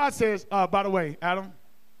 So God says, by the way, Adam,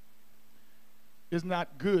 it's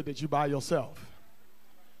not good that you by yourself.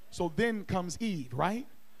 So then comes Eve, right?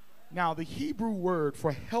 Now, the Hebrew word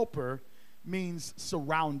for helper means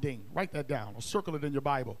surrounding. Write that down or circle it in your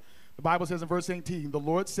Bible. The Bible says in verse 18, the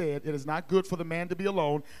Lord said, it is not good for the man to be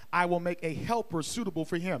alone. I will make a helper suitable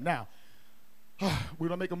for him. Now, we're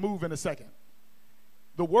going to make a move in a second.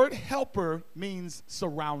 The word helper means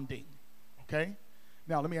surrounding, okay?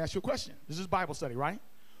 Now, let me ask you a question. This is Bible study, right?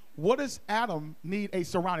 What does Adam need a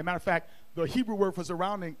surrounding? Matter of fact, the Hebrew word for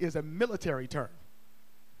surrounding is a military term.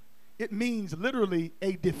 It means literally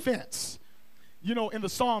a defense. You know, in the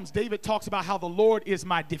Psalms, David talks about how the Lord is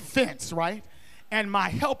my defense, right? And my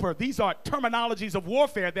helper. These are terminologies of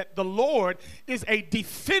warfare that the Lord is a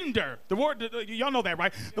defender. The word, y'all know that,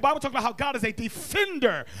 right? The Bible talks about how God is a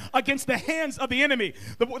defender against the hands of the enemy.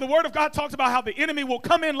 The word of God talks about how the enemy will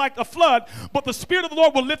come in like a flood, but the Spirit of the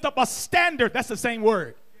Lord will lift up a standard. That's the same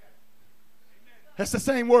word. That's the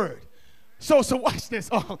same word. So watch this.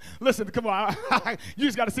 Oh, listen, come on. You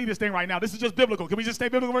just got to see this thing right now. This is just biblical. Can we just stay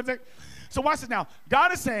biblical for a second? So watch this now.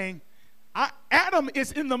 God is saying, Adam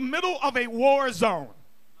is in the middle of a war zone.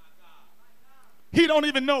 He don't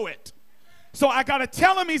even know it. So I got to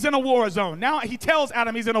tell him he's in a war zone. Now he tells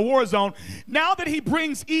Adam he's in a war zone. Now that he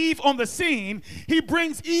brings Eve on the scene, he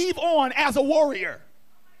brings Eve on as a warrior.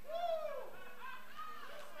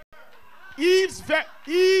 Eve's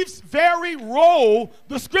very role,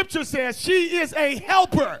 the scripture says, she is a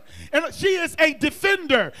helper and she is a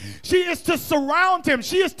defender. She is to surround him.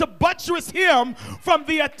 She is to buttress him from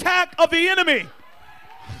the attack of the enemy.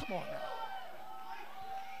 Come on now.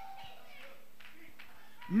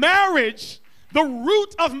 Marriage, the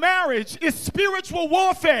root of marriage is spiritual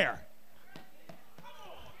warfare.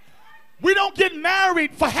 We don't get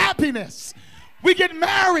married for happiness. We get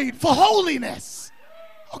married for holiness.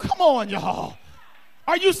 Oh, come on, y'all.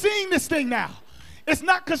 Are you seeing this thing now? It's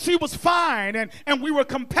not because she was fine and we were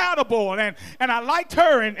compatible and I liked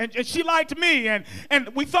her and she liked me and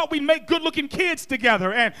we thought we'd make good-looking kids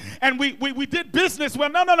together and we did business.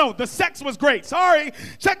 Well, no. The sex was great. Sorry.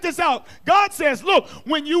 Check this out. God says, look,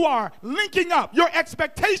 when you are linking up, your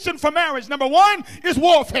expectation for marriage, number one, is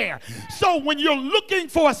warfare. So when you're looking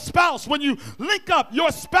for a spouse, when you link up,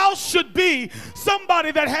 your spouse should be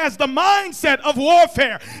somebody that has the mindset of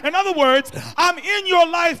warfare. In other words, I'm in your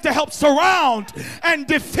life to help surround and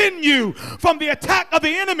defend you from the attack of the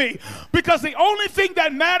enemy, because the only thing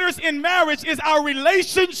that matters in marriage is our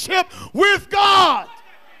relationship with God.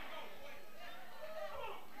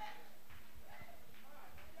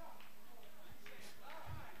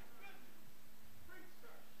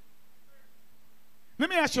 Let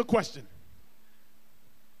me ask you a question.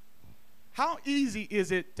 How easy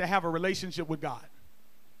is it to have a relationship with God?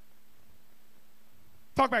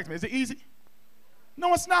 Talk back to me. Is it easy?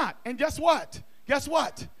 No, it's not. And guess what? Guess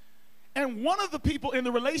what? And one of the people in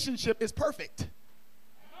the relationship is perfect.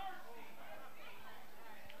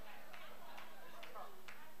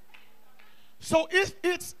 So if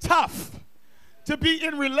it's tough to be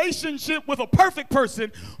in relationship with a perfect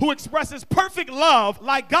person who expresses perfect love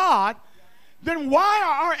like God, then why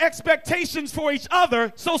are our expectations for each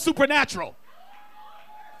other so supernatural?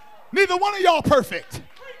 Neither one of y'all perfect.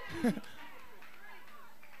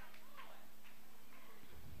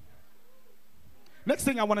 Next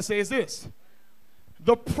thing I want to say is this.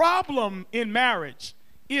 The problem in marriage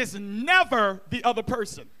is never the other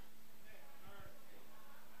person.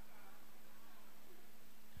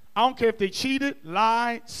 I don't care if they cheated,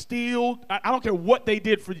 lied, steal. I don't care what they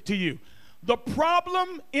did to you. The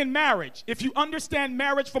problem in marriage, if you understand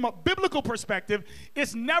marriage from a biblical perspective,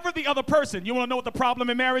 is never the other person. You want to know what the problem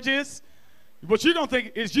in marriage is? What you don't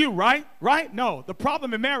think is you, right? Right? No. The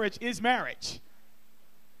problem in marriage is marriage.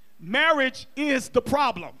 Marriage is the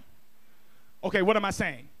problem. Okay, what am I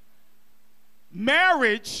saying?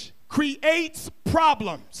 Marriage creates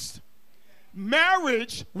problems.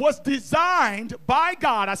 Marriage was designed by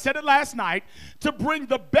God, I said it last night, to bring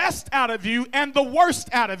the best out of you and the worst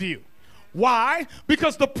out of you. Why?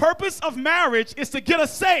 Because the purpose of marriage is to get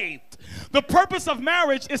us saved. The purpose of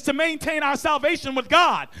marriage is to maintain our salvation with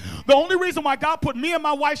God. The only reason why God put me and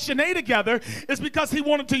my wife Shanae together is because he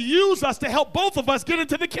wanted to use us to help both of us get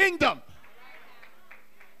into the kingdom.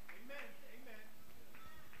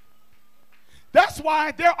 That's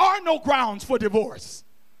why there are no grounds for divorce.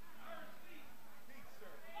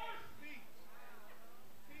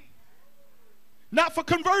 Not for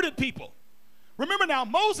converted people. Remember now,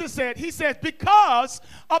 Moses said, he says, because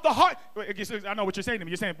of the heart. I know what you're saying to me.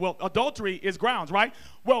 You're saying, well, adultery is grounds, right?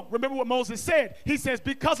 Well, remember what Moses said. He says,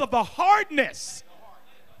 because of the hardness.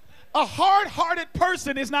 A hard-hearted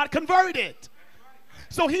person is not converted.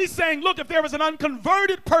 So he's saying, look, if there was an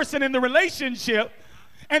unconverted person in the relationship,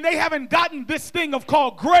 and they haven't gotten this thing of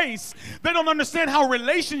called grace, they don't understand how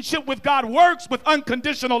relationship with God works with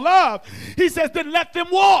unconditional love. He says, then let them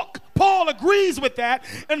walk. Paul agrees with that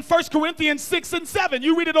in 1 Corinthians 6 and 7.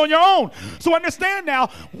 You read it on your own. So understand now,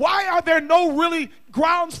 why are there no really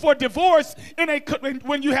grounds for divorce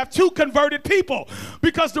when you have two converted people?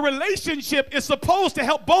 Because the relationship is supposed to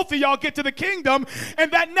help both of y'all get to the kingdom,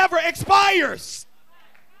 and that never expires.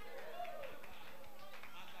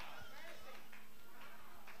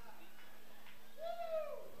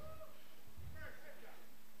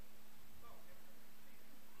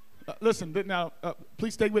 Listen, now,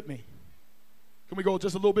 please stay with me. Can we go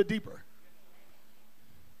just a little bit deeper?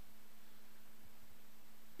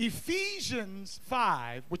 Ephesians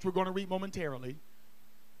 5, which we're going to read momentarily,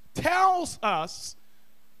 tells us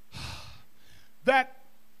that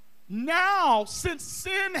now, since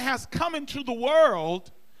sin has come into the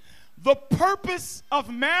world, the purpose of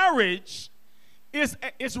marriage is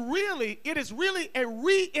really a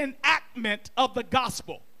reenactment of the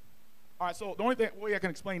gospel. All right, so the only way I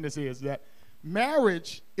can explain this is that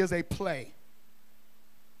marriage is a play.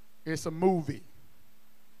 It's a movie.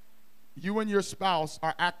 You and your spouse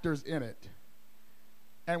are actors in it.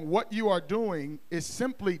 And what you are doing is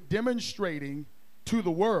simply demonstrating to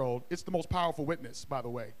the world. It's the most powerful witness, by the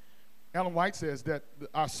way. Ellen White says that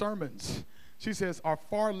our sermons, she says, are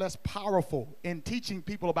far less powerful in teaching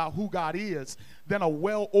people about who God is than a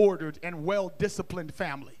well-ordered and well-disciplined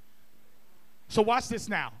family. So watch this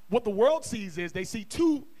now. What the world sees is they see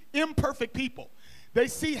two imperfect people. They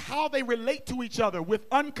see how they relate to each other with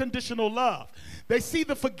unconditional love. They see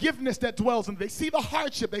the forgiveness that dwells in them. They see the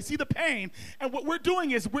hardship. They see the pain. And what we're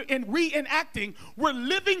doing is we're reenacting. We're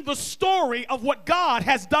living the story of what God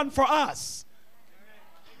has done for us.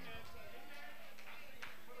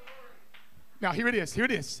 Now, here it is. Here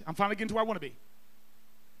it is. I'm finally getting to where I want to be.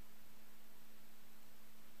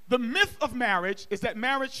 The myth of marriage is that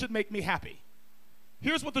marriage should make me happy.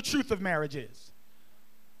 Here's what the truth of marriage is.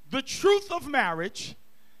 The truth of marriage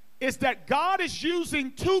is that God is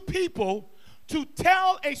using two people to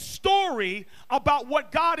tell a story about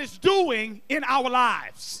what God is doing in our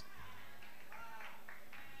lives.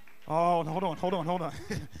 Oh, hold on.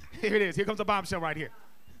 Here it is. Here comes a bombshell right here.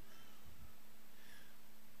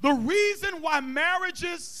 The reason why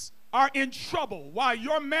marriages are in trouble, why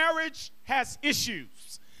your marriage has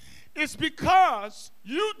issues, is because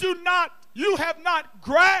you have not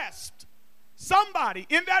grasped. Somebody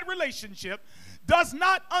in that relationship does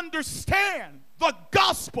not understand the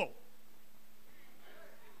gospel.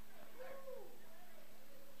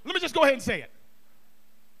 Let me just go ahead and say it.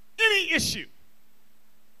 Any issue,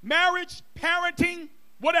 marriage, parenting,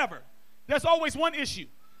 whatever, there's always one issue.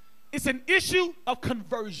 It's an issue of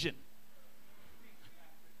conversion.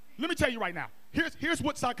 Let me tell you right now. Here's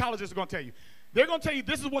what psychologists are going to tell you. They're going to tell you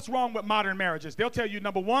this is what's wrong with modern marriages. They'll tell you,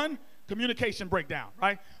 number one, communication breakdown,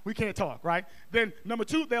 right? We can't talk, right? Then number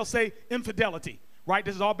two, they'll say infidelity, right?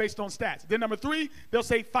 This is all based on stats. Then number three, they'll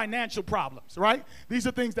say financial problems, right? These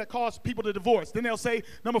are things that cause people to divorce. Then they'll say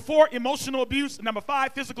number four, emotional abuse. Number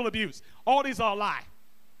five, physical abuse. All these are a lie.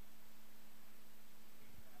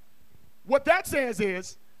 What that says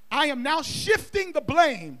is, I am now shifting the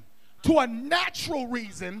blame to a natural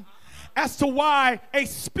reason as to why a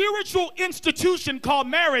spiritual institution called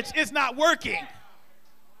marriage is not working.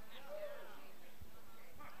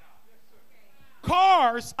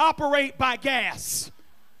 Cars operate by gas.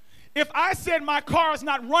 If I said my car is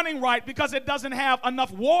not running right because it doesn't have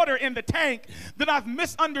enough water in the tank, then I've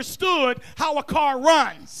misunderstood how a car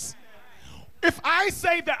runs. If I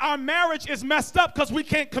say that our marriage is messed up because we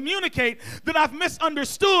can't communicate, then I've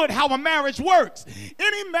misunderstood how a marriage works.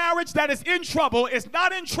 Any marriage that is in trouble is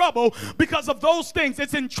not in trouble because of those things.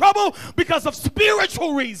 It's in trouble because of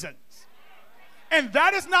spiritual reasons. And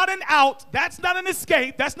that is not an out. That's not an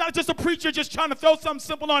escape. That's not just a preacher just trying to throw something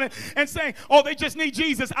simple on it and saying, oh, they just need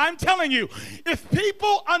Jesus. I'm telling you, if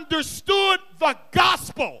people understood the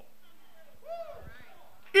gospel,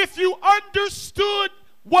 if you understood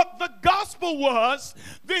what the gospel was,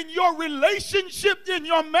 then your relationship in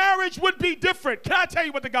your marriage would be different. Can I tell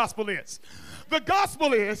you what the gospel is? The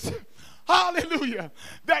gospel is, hallelujah,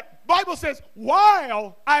 that Bible says,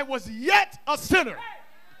 while I was yet a sinner.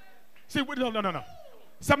 See, no.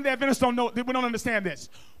 Some of the Adventists don't know, we don't understand this.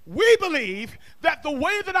 We believe that the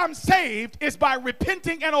way that I'm saved is by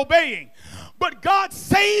repenting and obeying. But God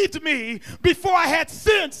saved me before I had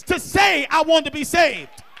sense to say I wanted to be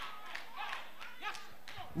saved.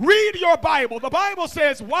 Read your Bible. The Bible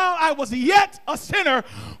says, while I was yet a sinner,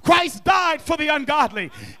 Christ died for the ungodly.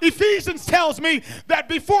 Ephesians tells me that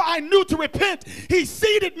before I knew to repent, he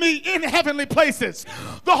seated me in heavenly places.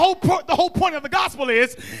 The whole point of the gospel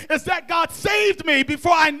is that God saved me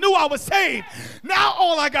before I knew I was saved. Now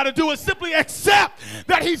all I got to do is simply accept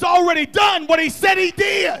that he's already done what he said he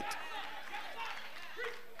did.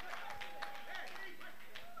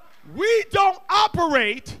 We don't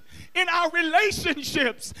operate in our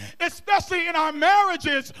relationships, especially in our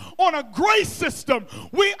marriages, on a grace system.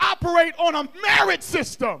 We operate on a merit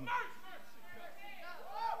system.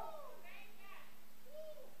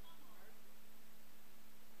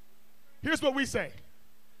 Here's what we say.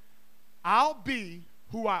 I'll be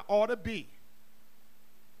who I ought to be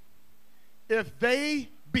if they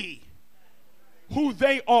be who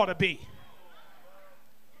they ought to be.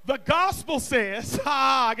 The gospel says,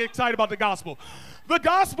 I get excited about the gospel. The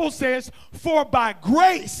gospel says, for by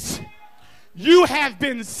grace you have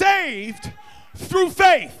been saved through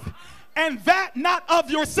faith, and that not of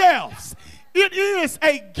yourselves. It is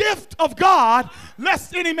a gift of God,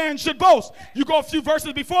 lest any man should boast. You go a few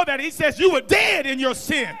verses before that, he says you were dead in your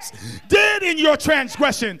sins, dead in your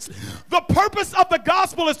transgressions. The purpose of the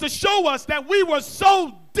gospel is to show us that we were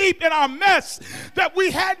so deep in our mess that we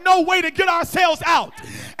had no way to get ourselves out.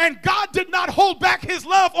 And God did not hold back his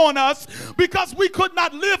love on us because we could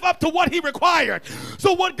not live up to what he required.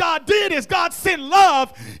 So what God did is God sent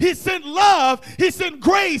love. He sent love. He sent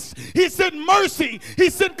grace. He sent mercy. He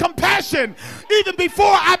sent compassion. Even before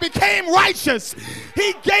I became righteous,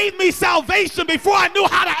 he gave me salvation before I knew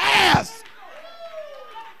how to ask.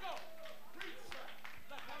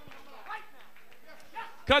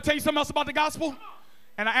 Can I tell you something else about the gospel?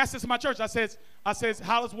 And I asked this in my church. I says,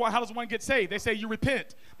 how does one get saved? They say you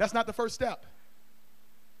repent. That's not the first step.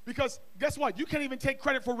 Because guess what? You can't even take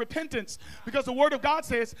credit for repentance, because the word of God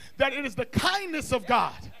says that it is the kindness of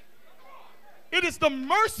God. It is the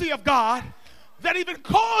mercy of God that even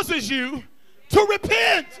causes you to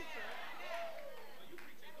repent.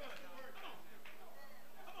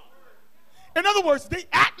 In other words, the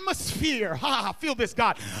atmosphere, feel this,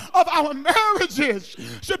 God, of our marriages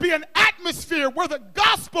should be an atmosphere where the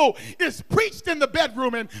gospel is preached in the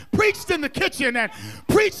bedroom and preached in the kitchen and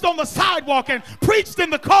preached on the sidewalk and preached in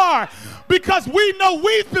the car, because we know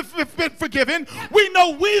we've been forgiven. We know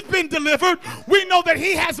we've been delivered. We know that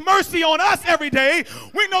he has mercy on us every day.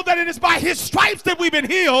 We know that it is by his stripes that we've been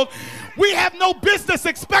healed. We have no business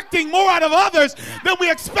expecting more out of others than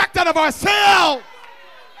we expect out of ourselves.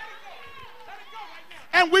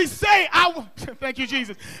 And we say, thank you,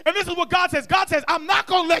 Jesus. And this is what God says. God says, I'm not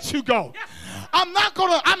going to let you go. I'm not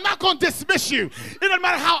going to dismiss you. It doesn't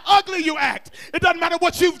matter how ugly you act. It doesn't matter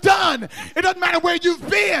what you've done. It doesn't matter where you've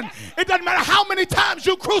been. It doesn't matter how many times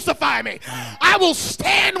you crucify me. I will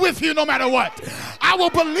stand with you no matter what. I will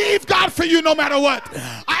believe God for you no matter what.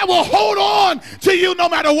 I I will hold on to you no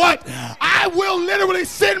matter what. I will literally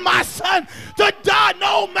send my son to die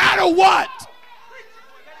no matter what.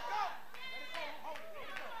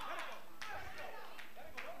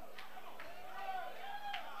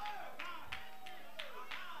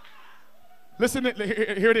 Listen,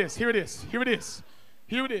 here it is, here it is, here it is,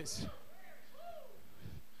 here it is.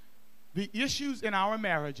 The issues in our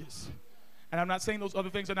marriages, and I'm not saying those other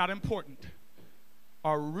things are not important,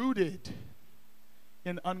 are rooted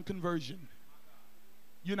in unconversion.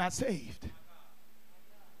 You're not saved.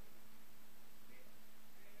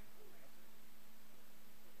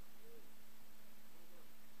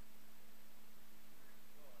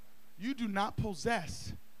 You do not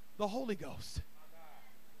possess the Holy Ghost.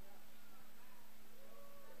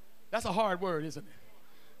 That's a hard word, isn't it?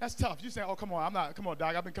 That's tough. You say, oh, come on, come on,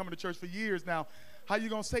 Doc, I've been coming to church for years now. How you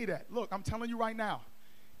going to say that? Look, I'm telling you right now,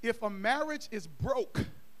 if a marriage is broke,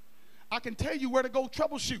 I can tell you where to go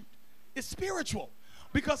troubleshoot. It's spiritual,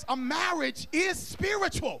 because a marriage is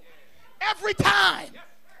spiritual. Every time.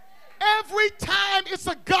 Every time it's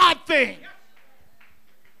a God thing.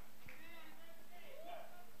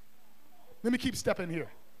 Let me keep stepping here.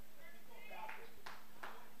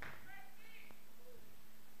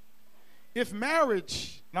 If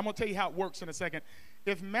marriage, and I'm going to tell you how it works in a second.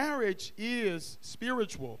 If marriage is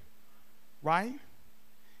spiritual, right,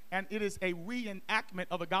 and it is a reenactment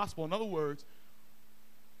of the gospel, in other words,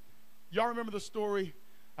 y'all remember the story,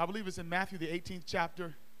 I believe it's in Matthew, the 18th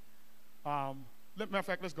chapter. Matter of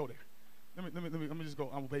fact, let's go there. Let me just go.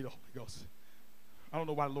 I'll obey the Holy Ghost. I don't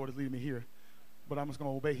know why the Lord is leading me here, but I'm just going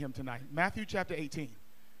to obey him tonight. Matthew chapter 18,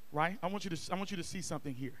 right? I want you to see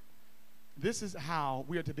something here. This is how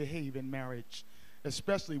we are to behave in marriage,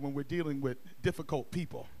 especially when we're dealing with difficult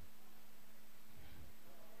people.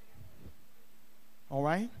 All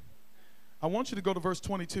right? I want you to go to verse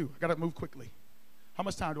 22. I got to move quickly. How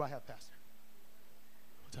much time do I have, Pastor?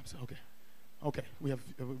 What time is it? Okay, we have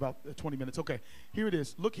about 20 minutes. Okay, here it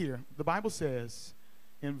is. Look here. The Bible says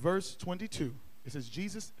in verse 22, it says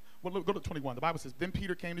Jesus, well, look, go to 21. The Bible says, then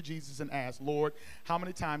Peter came to Jesus and asked, Lord, how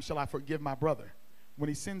many times shall I forgive my brother when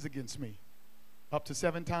he sins against me? Up to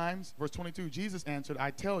 7 times? Verse 22, Jesus answered,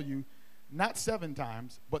 I tell you, not 7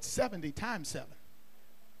 times, but 70 times 7.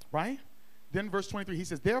 Right? Then verse 23, he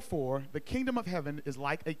says, therefore, the kingdom of heaven is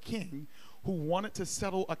like a king who wanted to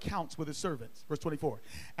settle accounts with his servants. Verse 24,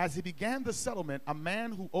 as he began the settlement, a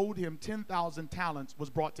man who owed him 10,000 talents was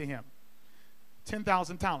brought to him.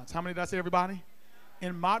 10,000 talents. How many did I say, everybody?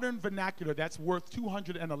 In modern vernacular, that's worth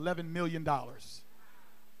 $211 million.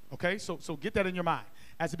 Okay, so get that in your mind.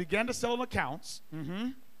 As he began to settle accounts,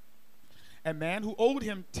 a man who owed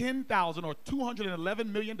him 10,000 or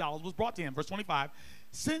 $211 million was brought to him. Verse 25,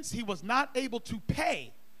 since he was not able to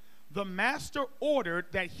pay, the master ordered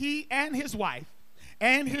that he and his wife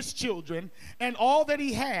and his children and all that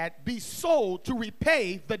he had be sold to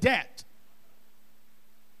repay the debt.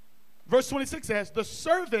 Verse 26 says, the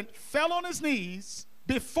servant fell on his knees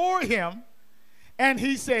before him and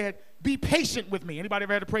he said, be patient with me. Anybody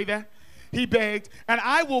ever had to pray that? He begged, and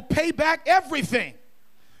I will pay back everything.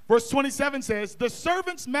 Verse 27 says, the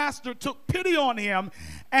servant's master took pity on him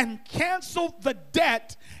and canceled the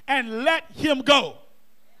debt and let him go. All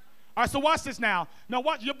right, so watch this now. Now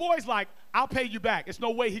watch, your boy's like, I'll pay you back. It's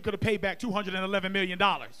no way he could have paid back $211 million.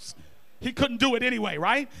 He couldn't do it anyway,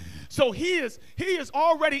 right? So he is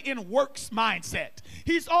already in works mindset.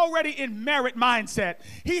 He's already in merit mindset.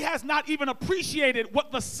 He has not even appreciated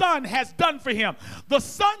what the son has done for him. The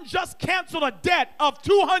son just canceled a debt of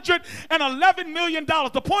 $211 million.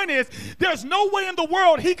 The point is, there's no way in the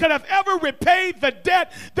world he could have ever repaid the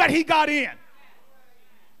debt that he got in.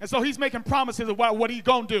 And so he's making promises about what he's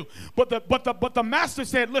going to do. But the master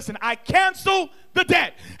said, listen, I cancel the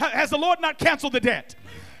debt. Has the Lord not canceled the debt?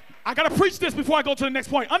 I got to preach this before I go to the next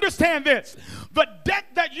point. Understand this. The debt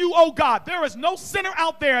that you owe God, there is no sinner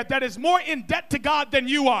out there that is more in debt to God than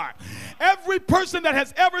you are. Every person that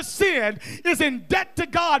has ever sinned is in debt to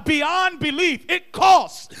God beyond belief. It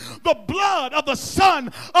costs the blood of the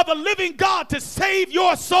Son of the living God to save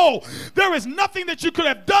your soul. There is nothing that you could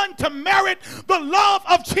have done to merit the love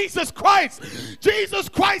of Jesus Christ. Jesus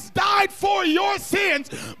Christ died for your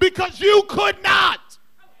sins because you could not.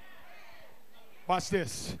 Watch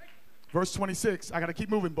this. Verse 26, I got to keep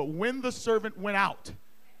moving. But when the servant went out,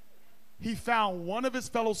 he found one of his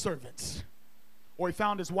fellow servants, or he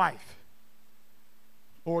found his wife,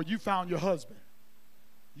 or you found your husband.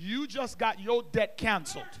 You just got your debt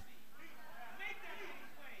canceled.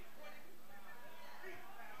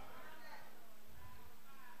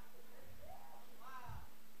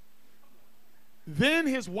 Then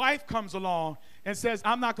his wife comes along and says,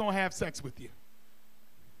 I'm not going to have sex with you.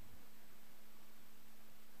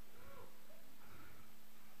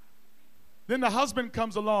 Then the husband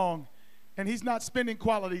comes along and he's not spending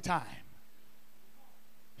quality time.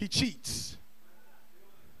 He cheats.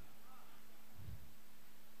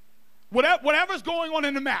 Whatever's going on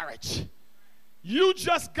in the marriage, you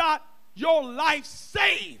just got your life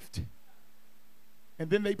saved. And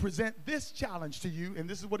then they present this challenge to you, and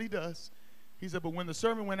this is what he does. He said, but when the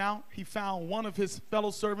servant went out, he found one of his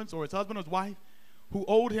fellow servants, or his husband or his wife, who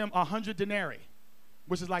owed him 100 denarii,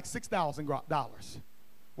 which is like $6,000.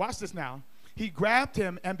 Watch this now. He grabbed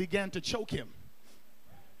him and began to choke him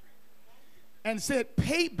and said,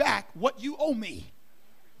 pay back what you owe me.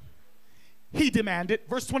 He demanded.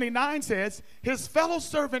 Verse 29 says, his fellow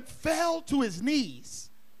servant fell to his knees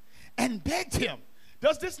and begged him.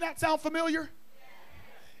 Does this not sound familiar?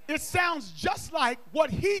 It sounds just like what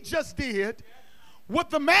he just did with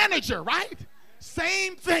the manager, right?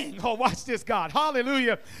 Same thing. Oh, watch this, God.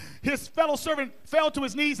 Hallelujah. His fellow servant fell to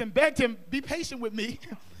his knees and begged him, be patient with me.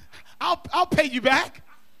 I'll pay you back.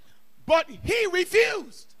 But he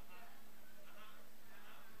refused.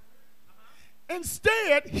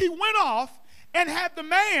 Instead, he went off and had the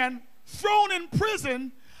man thrown in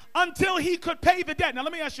prison until he could pay the debt. Now,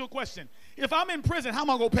 let me ask you a question. If I'm in prison, how am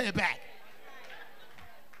I going to pay it back?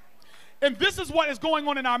 And this is what is going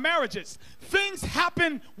on in our marriages. Things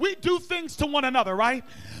happen. We do things to one another, right?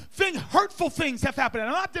 Hurtful things have happened.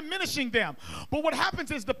 And I'm not diminishing them. But what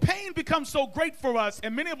happens is the pain becomes so great for us,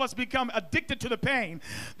 and many of us become addicted to the pain,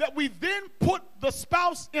 that we then put the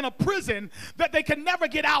spouse in a prison that they can never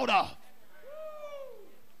get out of.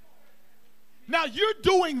 Now, you're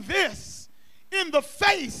doing this in the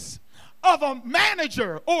face of a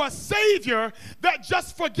manager or a savior that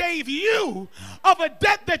just forgave you of a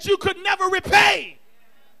debt that you could never repay.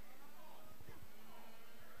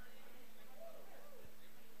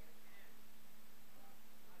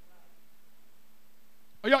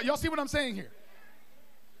 Oh, y'all see what I'm saying here?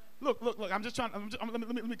 Look, I'm just trying,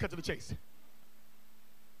 let me cut to the chase.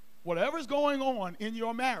 Whatever's going on in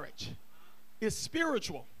your marriage is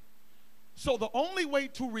spiritual. So the only way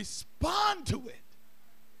to respond to it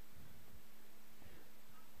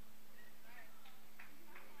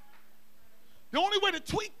the only way to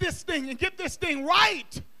tweak this thing and get this thing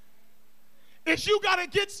right is you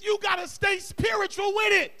gotta stay spiritual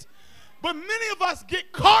with it. But many of us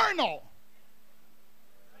get carnal.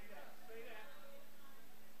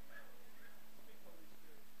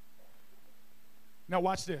 Now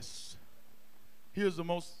watch this. Here's the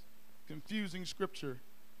most confusing scripture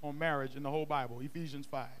on marriage in the whole Bible, Ephesians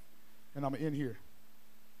 5. And I'm going to end here.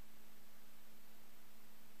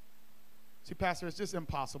 See, Pastor, it's just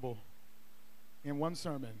impossible in one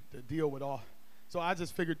sermon to deal with all. So I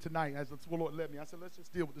just figured tonight, as the Lord led me, I said, let's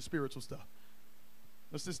just deal with the spiritual stuff.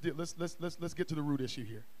 Let's get to the root issue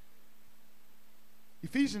here.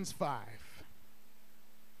 Ephesians 5.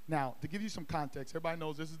 Now, to give you some context, everybody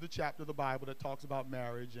knows this is the chapter of the Bible that talks about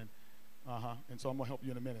marriage, and so I'm going to help you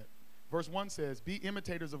in a minute. Verse 1 says, be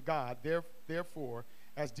imitators of God, therefore,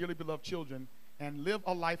 as dearly beloved children, and live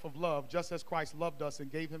a life of love, just as Christ loved us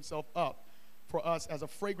and gave himself up for us as a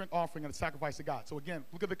fragrant offering and a sacrifice to God. So again,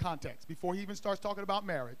 look at the context. Before he even starts talking about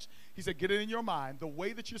marriage, he said, get it in your mind. The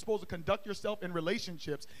way that you're supposed to conduct yourself in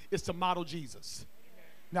relationships is to model Jesus. Amen.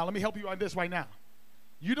 Now, let me help you on this right now.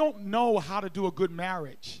 You don't know how to do a good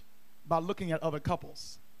marriage by looking at other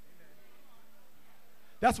couples. Amen.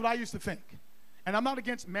 That's what I used to think. And I'm not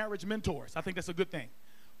against marriage mentors. I think that's a good thing.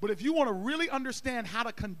 But if you want to really understand how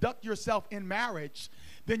to conduct yourself in marriage,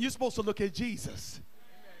 then you're supposed to look at Jesus.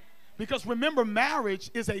 Because remember, marriage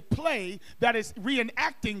is a play that is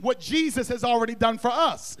reenacting what Jesus has already done for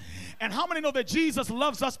us. And how many know that Jesus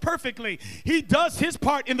loves us perfectly? He does his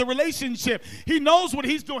part in the relationship. He knows what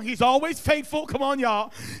he's doing. He's always faithful. Come on,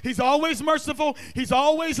 y'all. He's always merciful. He's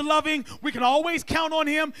always loving. We can always count on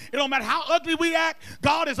him. It don't matter how ugly we act.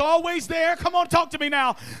 God is always there. Come on, talk to me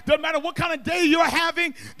now. Doesn't matter what kind of day you're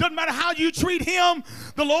having. Doesn't matter how you treat him.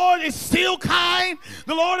 The Lord is still kind.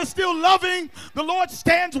 The Lord is still loving. The Lord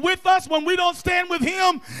stands with us when we don't stand with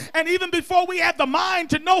him. And even before we had the mind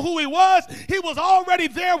to know who he was already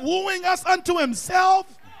there wooing us unto himself.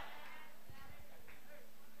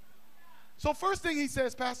 So first thing he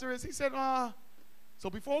says, Pastor, is he said, so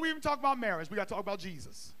before we even talk about marriage, we got to talk about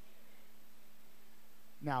Jesus.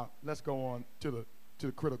 Now, let's go on to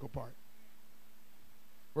the critical part.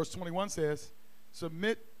 Verse 21 says,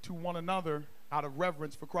 submit to one another out of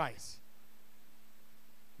reverence for Christ.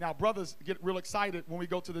 Now, brothers get real excited when we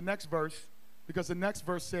go to the next verse, because the next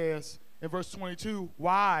verse says, in verse 22,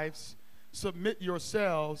 wives, submit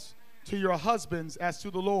yourselves to your husbands as to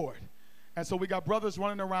the Lord. And so we got brothers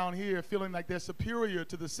running around here feeling like they're superior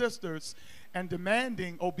to the sisters and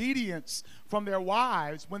demanding obedience from their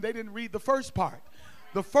wives when they didn't read the first part.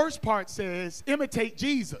 The first part says, imitate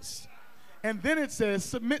Jesus. And then it says,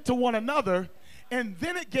 submit to one another. And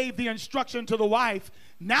then it gave the instruction to the wife,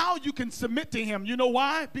 now you can submit to him. You know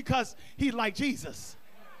why? Because he's like Jesus.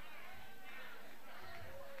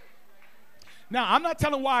 Now, I'm not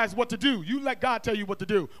telling wives what to do. You let God tell you what to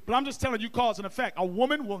do. But I'm just telling you cause and effect. A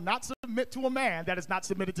woman will not submit to a man that is not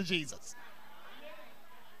submitted to Jesus.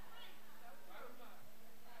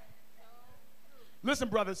 Listen,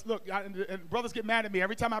 brothers, look, and brothers get mad at me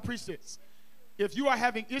every time I preach this. If you are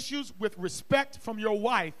having issues with respect from your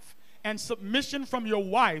wife and submission from your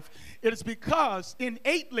wife, it is because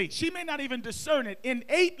innately, she may not even discern it,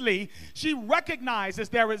 innately, she recognizes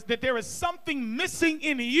that there is something missing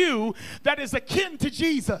in you that is akin to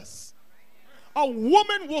Jesus. A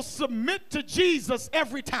woman will submit to Jesus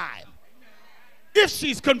every time if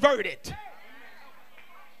she's converted.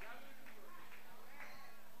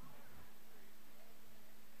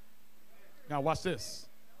 Now watch this.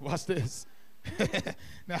 Watch this.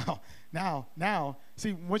 Now,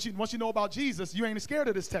 see, once you know about Jesus, you ain't scared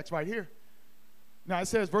of this text right here. Now it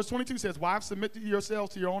says, verse 22 says, wives, submit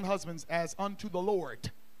yourselves to your own husbands as unto the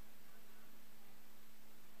Lord.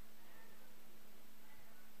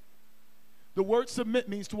 The word submit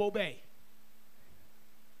means to obey.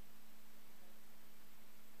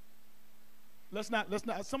 Let's not,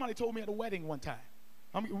 somebody told me at a wedding one time.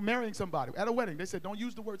 I'm marrying somebody. At a wedding, they said, don't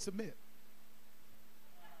use the word submit.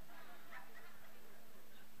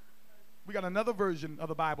 We got another version of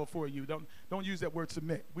the Bible for you. Don't use that word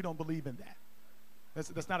submit. We don't believe in that.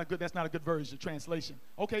 That's not a good version, translation.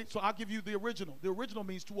 Okay, so I'll give you the original. The original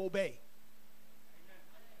means to obey.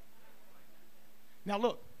 Now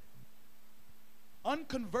look,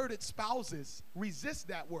 unconverted spouses resist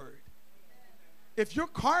that word. If you're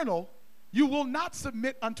carnal, you will not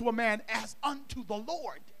submit unto a man as unto the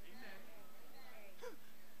Lord.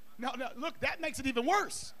 Now look, that makes it even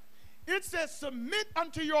worse. It says, submit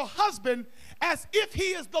unto your husband as if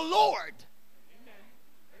he is the Lord. Amen.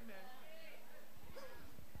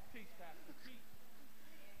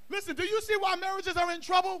 Listen, do you see why marriages are in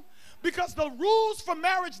trouble? Because the rules for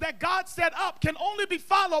marriage that God set up can only be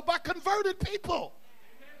followed by converted people.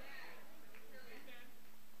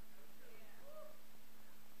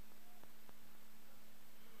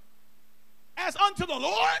 As unto the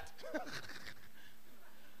Lord?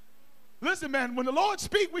 Listen, man, when the Lord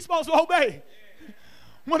speaks, we're supposed to obey.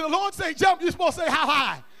 When the Lord say jump, you're supposed to say how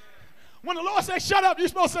high. When the Lord say shut up, you're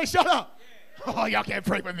supposed to say shut up. Oh, y'all can't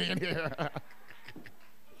pray with me in here.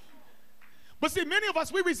 But see, many of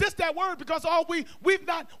us, we resist that word because we've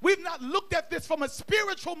not looked at this from a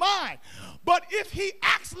spiritual mind. But if he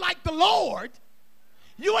acts like the Lord,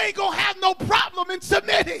 you ain't going to have no problem in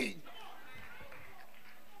submitting.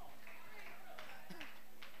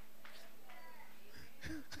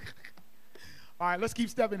 All right, let's keep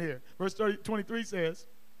stepping here. Verse 23 says,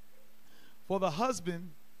 for the husband,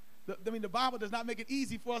 the Bible does not make it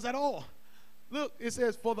easy for us at all. Look, it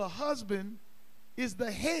says, for the husband is the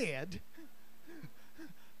head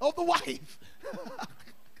of the wife.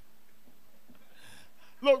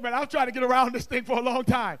 Look, man, I've tried to get around this thing for a long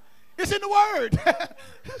time. It's in the Word.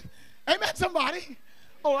 Amen, somebody.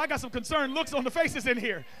 Oh, I got some concerned looks on the faces in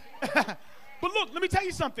here. But look, let me tell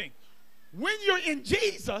you something. When you're in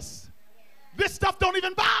Jesus, this stuff don't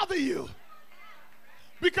even bother you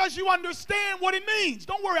because you understand what it means.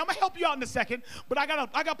 Don't worry, I'm going to help you out in a second, but I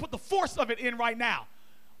gotta put the force of it in right now.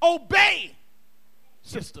 Obey,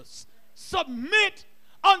 sisters. Submit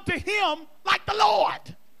unto him like the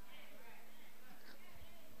Lord.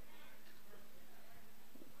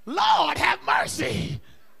 Lord, have mercy.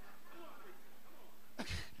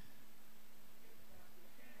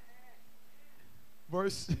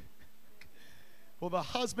 Verse, well, the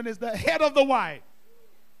husband is the head of the wife,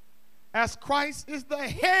 as Christ is the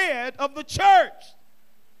head of the church,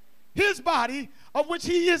 his body, of which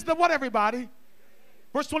he is the what, everybody?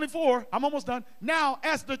 Verse 24, I'm almost done. Now,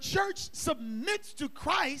 as the church submits to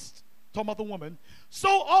Christ, talking about the woman, so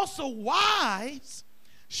also wives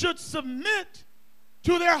should submit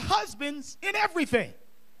to their husbands in everything.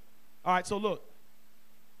 All right, so look.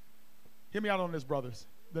 Hear me out on this, brothers.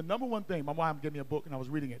 The number one thing, my mom gave me a book and I was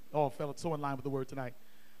reading it. Oh, it felt so in line with the word tonight.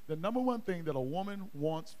 The number one thing that a woman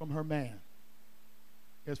wants from her man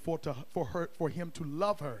is for him to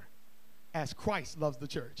love her as Christ loves the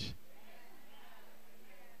church.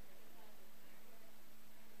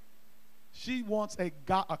 She wants a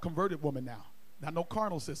converted woman now, not no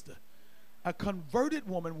carnal sister. A converted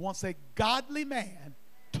woman wants a godly man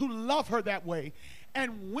to love her that way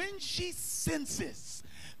And when she senses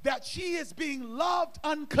that she is being loved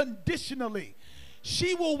unconditionally,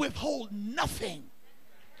 she will withhold nothing.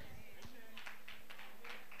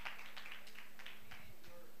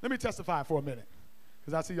 Let me testify for a minute,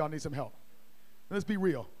 because I see y'all need some help. Let's be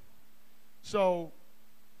real. So,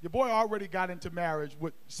 your boy already got into marriage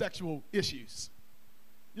with sexual issues.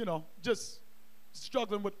 You know, just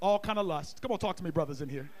struggling with all kind of lust. Come on, talk to me, brothers in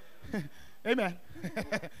here. Amen.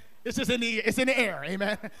 It's just in the air.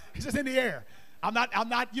 Amen. It's just in the air. I'm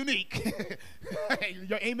not unique.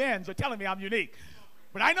 Your amens are telling me I'm unique.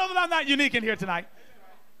 But I know that I'm not unique in here tonight.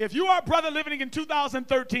 If you are a brother living in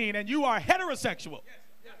 2013 and you are heterosexual,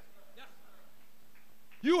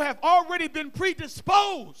 you have already been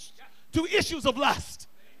predisposed to issues of lust.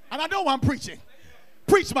 And I know I'm preaching.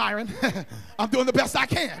 Preach, Myron. I'm doing the best I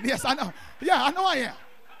can. Yes, I know. Yeah, I know I am.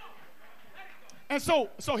 And so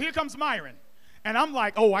here comes Myron. And I'm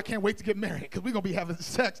like, oh, I can't wait to get married because we're going to be having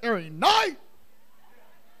sex every night,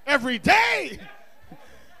 every day,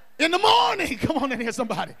 in the morning. Come on in here,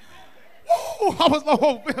 somebody. Woo, I was like,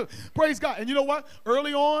 oh, praise God. And you know what?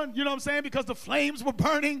 Early on, you know what I'm saying? Because the flames were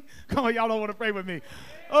burning. Come on, y'all don't want to pray with me.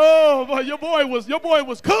 Oh, boy, your boy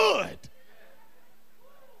was good.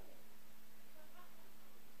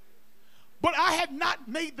 But I had not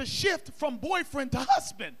made the shift from boyfriend to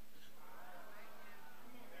husband.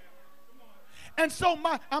 And so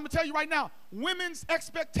I'm going to tell you right now, women's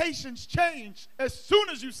expectations change as soon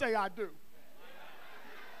as you say I do.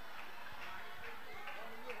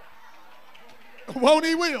 Won't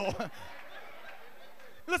he will?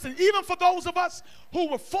 Listen, even for those of us who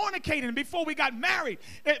were fornicating before we got married,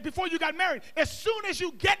 before you got married, as soon as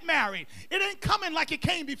you get married, it ain't coming like it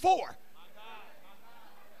came before.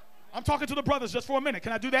 I'm talking to the brothers just for a minute.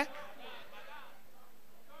 Can I do that?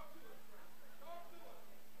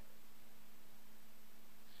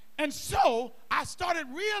 And so I started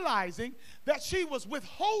realizing that she was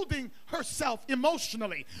withholding herself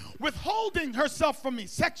emotionally, withholding herself from me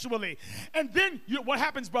sexually. And then what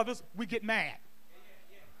happens, brothers? We get mad.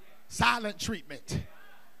 Silent treatment.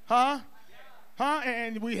 Huh?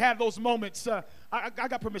 And we have those moments. I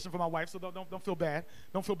got permission from my wife, so don't feel bad.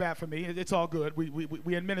 Don't feel bad for me. It's all good.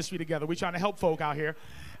 We in ministry together. We're trying to help folk out here.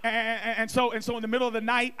 And so in the middle of the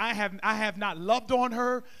night, I have not loved on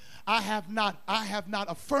her. I have not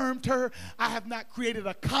affirmed her. I have not created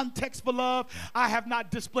a context for love. I have not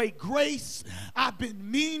displayed grace. I've been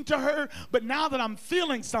mean to her. But now that I'm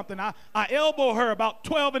feeling something, I elbow her about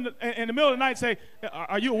 12 in the middle of the night and say,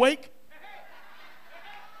 are you awake?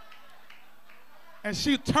 And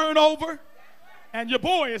she turn over, and your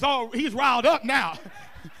boy he's riled up now.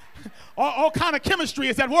 all kind of chemistry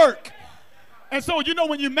is at work. And so, you know,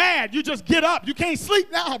 when you're mad, you just get up. You can't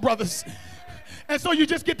sleep now, brothers. And so you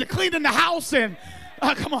just get to cleaning the house and,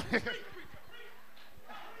 come on.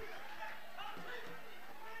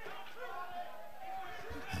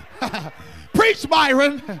 Preach,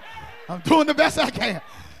 Myron. I'm doing the best I can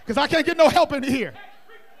because I can't get no help in here.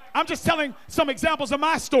 I'm just telling some examples of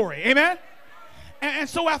my story. Amen? And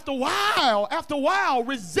so after a while,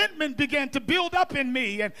 resentment began to build up in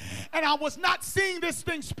me. And I was not seeing this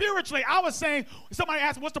thing spiritually. I was saying, somebody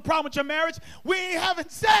asked, what's the problem with your marriage? We ain't having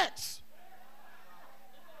sex.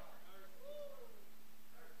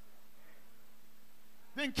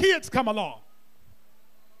 Then kids come along.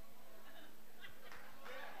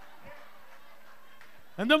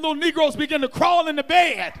 And them little Negroes begin to crawl in the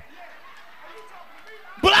bed.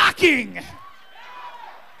 Blocking.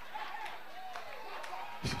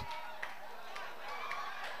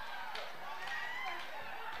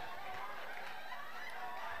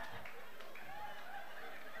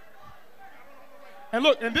 And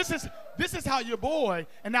look, and this is how your boy,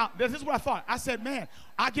 and now this is what I thought. I said, man,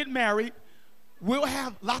 I get married. We'll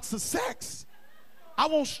have lots of sex. I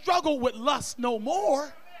won't struggle with lust no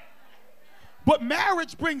more. But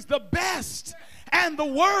marriage brings the best and the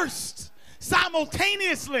worst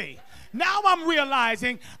simultaneously. Now I'm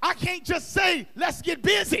realizing I can't just say, let's get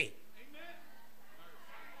busy.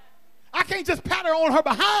 I can't just pat her on her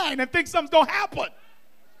behind and think something's going to happen.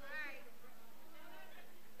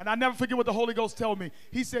 And I never forget what the Holy Ghost told me.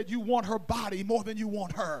 He said, you want her body more than you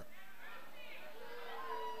want her.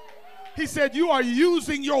 He said, you are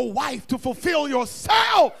using your wife to fulfill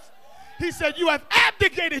yourself. He said, you have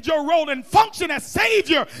abdicated your role and function as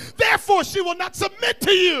Savior. Therefore, she will not submit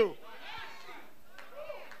to you.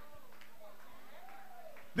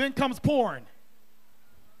 Then comes porn.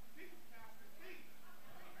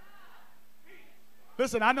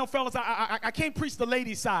 Listen, I know, fellas, I can't preach the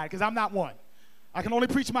ladies' side because I'm not one. I can only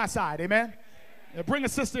preach my side, amen? Bring a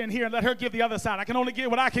sister in here and let her give the other side. I can only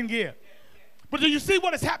give what I can give. But do you see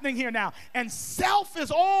what is happening here now? And self is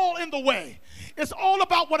all in the way. It's all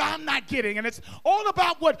about what I'm not getting, and it's all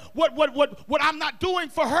about what I'm not doing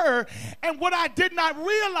for her. And what I did not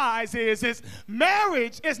realize is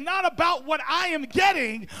marriage is not about what I am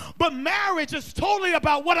getting, but marriage is totally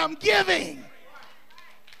about what I'm giving.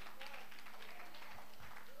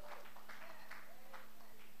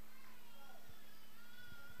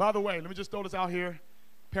 By the way, let me just throw this out here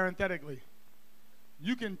parenthetically.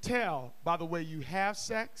 You can tell by the way you have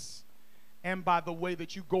sex and by the way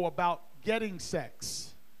that you go about getting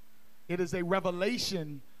sex. It is a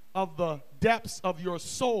revelation of the depths of your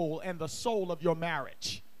soul and the soul of your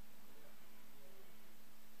marriage.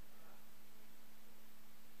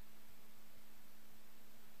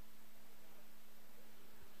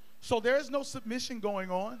 So there is no submission going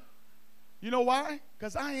on. You know why?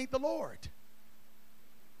 Because I ain't the Lord.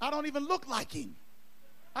 I don't even look like him.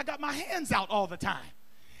 I got my hands out all the time.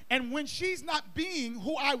 And when she's not being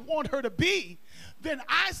who I want her to be, then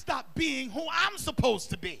I stop being who I'm supposed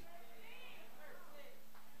to be.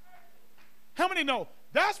 How many know?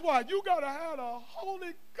 That's why you got to have the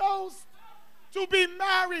Holy Ghost to be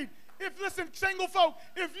married. Listen, single folk,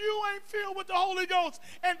 if you ain't filled with the Holy Ghost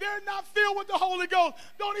and they're not filled with the Holy Ghost,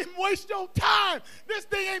 don't even waste your time. This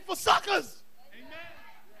thing ain't for suckers.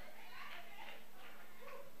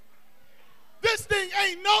 This thing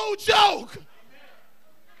ain't no joke.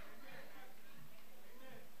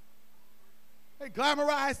 They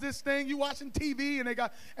glamorize this thing. You watching TV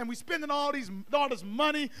and we spending all this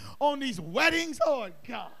money on these weddings. Oh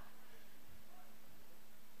God.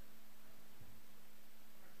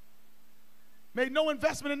 Made no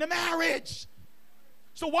investment in the marriage.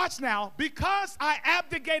 So watch now. Because I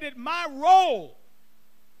abdicated my role.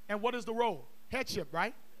 And what is the role? Headship,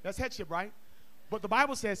 right? That's headship, right? But the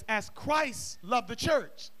Bible says, as Christ loved the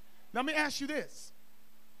church. Now, let me ask you this.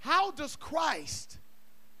 How does Christ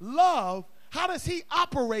love, how does he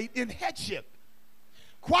operate in headship?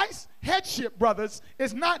 Christ's headship, brothers,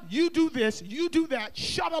 is not you do this, you do that,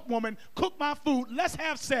 shut up, woman, cook my food, let's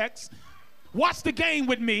have sex, watch the game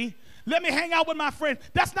with me, let me hang out with my friend.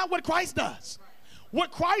 That's not what Christ does.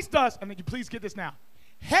 What Christ does, and then you please get this now,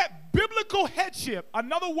 biblical headship,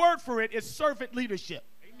 another word for it is servant leadership.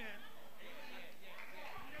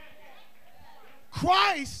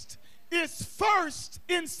 Christ is first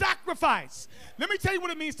in sacrifice. Let me tell you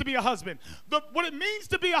what it means to be a husband. What it means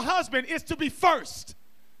to be a husband is to be first.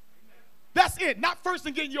 That's it. Not first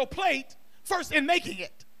in getting your plate, first in making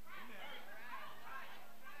it.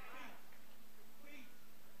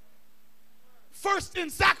 First in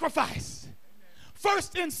sacrifice.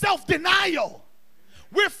 First in self-denial.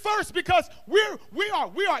 We're first because we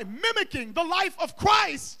are mimicking the life of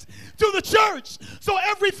Christ to the church. So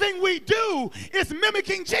everything we do is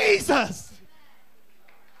mimicking Jesus.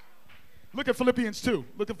 Look at Philippians 2.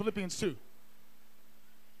 Look at Philippians 2.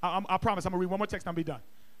 I promise I'm going to read one more text and I'll be done.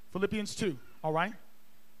 Philippians 2, all right?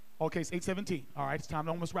 Okay, it's 8:17. All right, it's time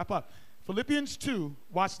to almost wrap up. Philippians 2,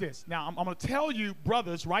 watch this. Now, I'm going to tell you,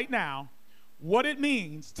 brothers, right now, what it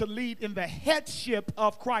means to lead in the headship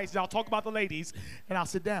of Christ. I'll talk about the ladies, and I'll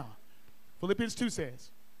sit down. Philippians 2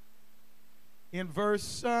 says, in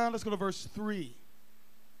verse, let's go to verse 3.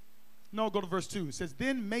 No, go to verse 2. It says,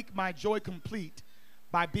 then make my joy complete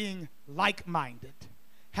by being like-minded,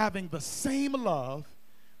 having the same love,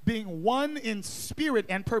 being one in spirit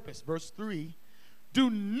and purpose. Verse 3,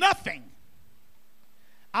 do nothing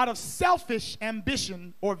out of selfish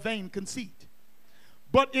ambition or vain conceit,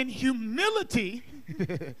 but in humility,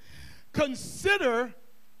 consider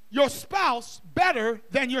your spouse better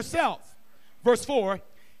than yourself. Verse 4,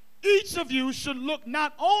 each of you should look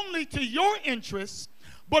not only to your interests,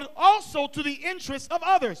 but also to the interests of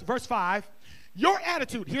others. Verse 5, your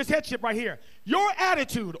attitude, here's headship right here. Your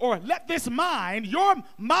attitude, or let this mind, your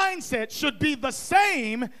mindset should be the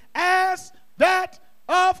same as that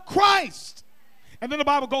of Christ. And then the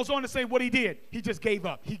Bible goes on to say what he did. He just gave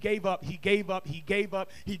up. He gave up. He gave up. He gave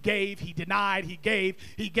up. He gave. He denied. He gave,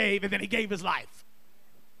 and then he gave his life.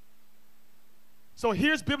 So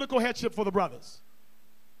here's biblical headship for the brothers.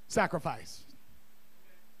 Sacrifice.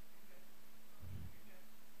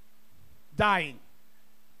 Dying.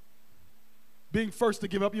 Being first to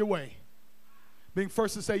give up your way. Being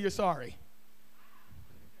first to say you're sorry.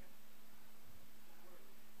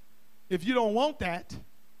 If you don't want that,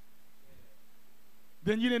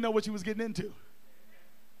 then you didn't know what you was getting into.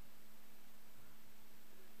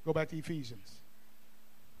 Go back to Ephesians.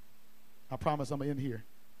 I promise I'm going to end here.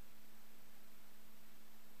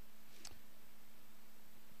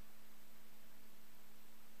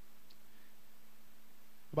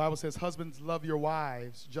 The Bible says, husbands, love your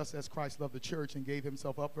wives, just as Christ loved the church and gave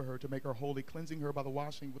himself up for her to make her holy, cleansing her by the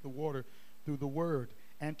washing with the water through the word,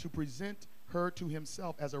 and to present her to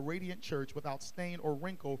himself as a radiant church without stain or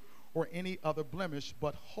wrinkle or any other blemish,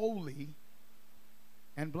 but holy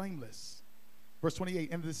and blameless. Verse 28,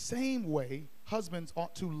 in the same way, husbands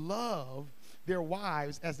ought to love their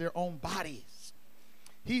wives as their own bodies.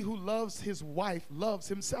 He who loves his wife loves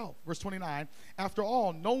himself. Verse 29, after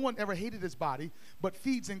all, no one ever hated his body, but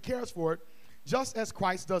feeds and cares for it, just as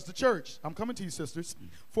Christ does the church. I'm coming to you, sisters.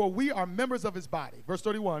 For we are members of his body. Verse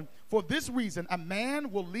 31, for this reason, a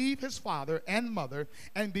man will leave his father and mother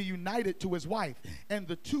and be united to his wife, and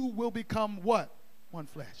the two will become what? One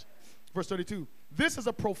flesh. Verse 32, this is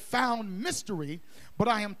a profound mystery, but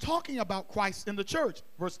I am talking about Christ in the church.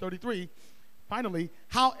 Verse 33, finally,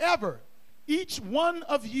 however, each one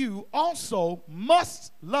of you also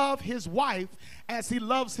must love his wife as he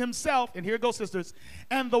loves himself. And here it goes, sisters.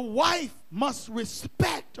 And the wife must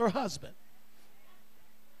respect her husband.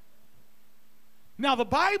 Now, the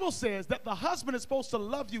Bible says that the husband is supposed to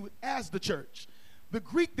love you as the church. The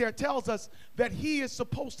Greek there tells us that he is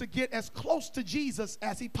supposed to get as close to Jesus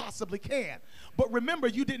as he possibly can. But remember,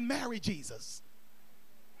 you didn't marry Jesus.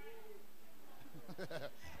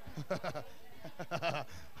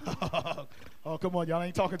 Oh, come on, y'all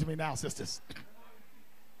ain't talking to me now, sisters.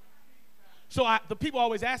 So the people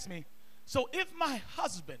always ask me, so if my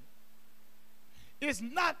husband is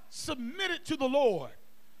not submitted to the Lord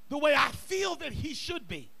the way I feel that he should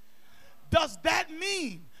be, does that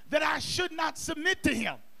mean that I should not submit to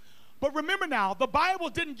him? But remember now, the Bible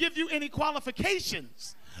didn't give you any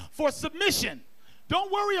qualifications for submission.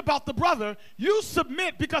 Don't worry about the brother. You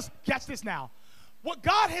submit because, catch this now, what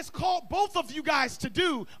God has called both of you guys to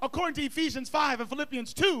do, according to Ephesians 5 and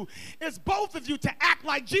Philippians 2, is both of you to act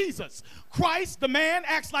like Jesus. Christ, the man,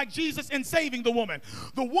 acts like Jesus in saving the woman.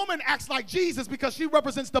 The woman acts like Jesus because she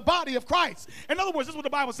represents the body of Christ. In other words, this is what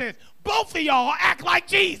the Bible says. Both of y'all act like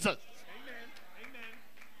Jesus. Amen. Amen.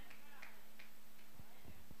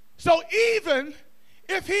 So even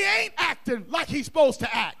if he ain't acting like he's supposed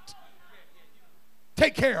to act,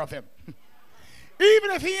 take care of him.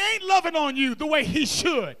 Even if he ain't loving on you the way he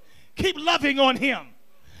should, keep loving on him.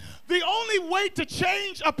 The only way to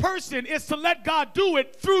change a person is to let God do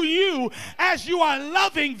it through you as you are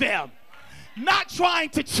loving them, not trying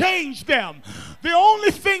to change them. The only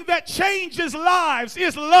thing that changes lives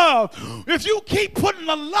is love. If you keep putting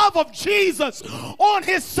the love of Jesus on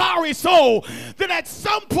his sorry soul, then at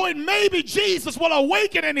some point maybe Jesus will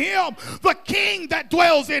awaken in him the king that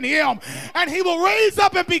dwells in him, and he will raise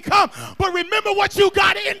up and become. But remember what you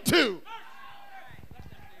got into.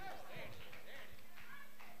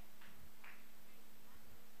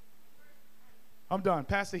 I'm done.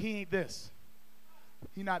 Pastor, he ain't this.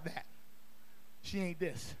 He not that. She ain't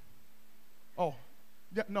this. Oh,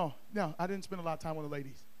 yeah, no, I didn't spend a lot of time with the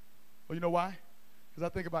ladies. Well, you know why? Because I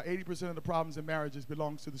think about 80% of the problems in marriages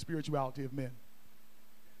belongs to the spirituality of men.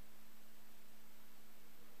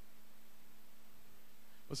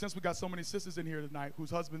 But since we got so many sisters in here tonight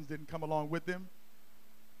whose husbands didn't come along with them,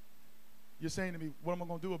 you're saying to me, what am I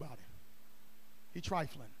going to do about it? He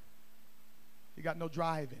trifling. He got no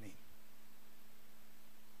drive in him.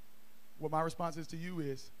 What my response is to you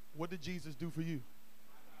is, what did Jesus do for you?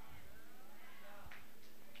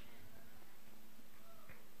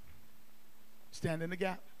 Stand in the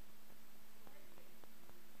gap.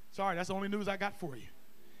 Sorry, that's the only news I got for you.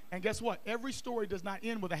 And guess what? Every story does not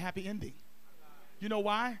end with a happy ending. You know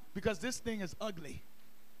why? Because this thing is ugly.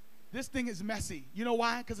 This thing is messy. You know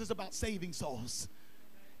why? Because it's about saving souls.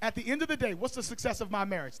 At the end of the day, what's the success of my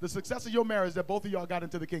marriage? The success of your marriage is that both of y'all got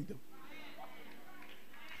into the kingdom.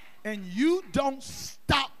 And you don't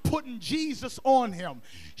stop putting Jesus on him.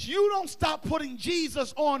 You don't stop putting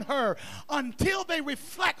Jesus on her until they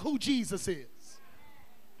reflect who Jesus is.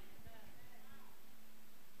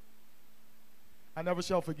 I never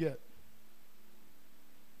shall forget.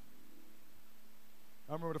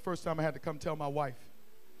 I remember the first time I had to come tell my wife.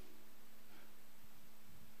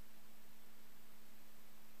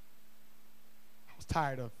 I was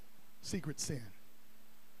tired of secret sin.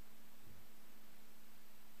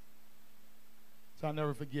 So I'll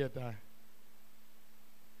never forget, I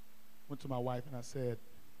went to my wife and I said,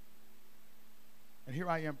 and here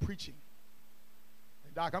I am preaching.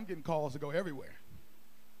 And Doc, I'm getting calls to go everywhere.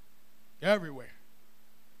 Everywhere.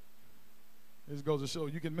 This goes to show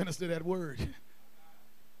you can minister that word.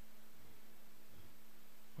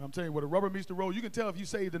 I'm telling you, where the rubber meets the road, you can tell if you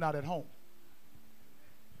saved or not at home.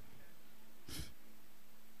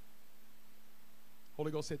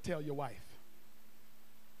 Holy Ghost said, tell your wife.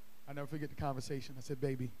 I never forget the conversation. I said,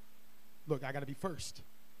 baby, look, I got to be first.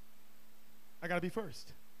 I got to be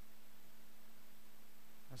first.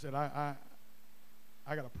 I said, I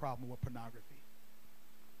got a problem with pornography.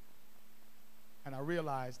 And I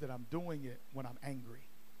realized that I'm doing it when I'm angry.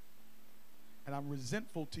 And I'm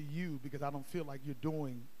resentful to you because I don't feel like you're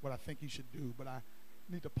doing what I think you should do. But I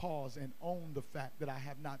need to pause and own the fact that I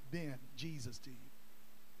have not been Jesus to you.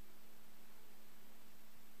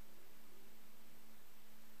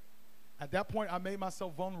 At that point, I made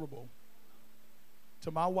myself vulnerable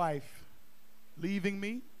to my wife leaving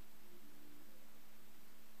me.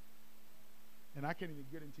 And I can't even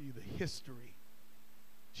get into you the history.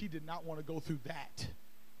 She did not want to go through that.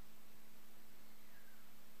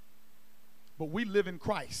 But we live in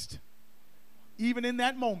Christ. Even in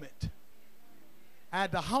that moment, I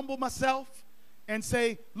had to humble myself and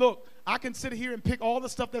say, look, I can sit here and pick all the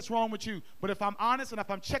stuff that's wrong with you, but if I'm honest and if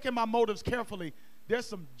I'm checking my motives carefully, there's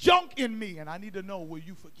some junk in me, and I need to know, will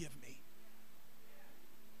you forgive me?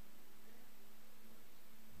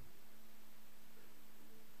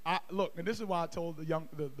 Look, and this is why I told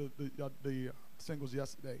the singles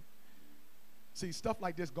yesterday. See, stuff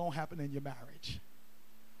like this gonna happen in your marriage.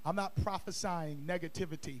 I'm not prophesying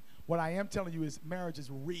negativity. What I am telling you is marriage is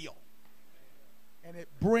real. And it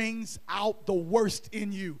brings out the worst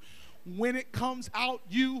in you. When it comes out,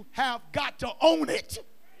 you have got to own it.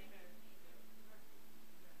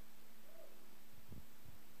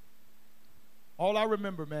 All I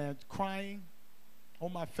remember, man, crying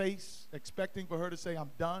on my face, expecting for her to say, I'm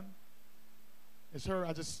done. It's her,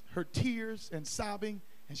 I just heard tears and sobbing,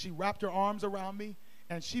 and she wrapped her arms around me,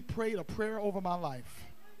 and she prayed a prayer over my life.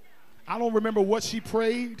 I don't remember what she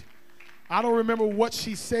prayed. I don't remember what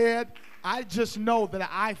she said. I just know that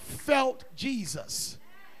I felt Jesus.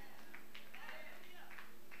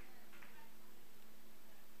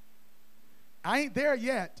 I ain't there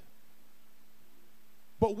yet,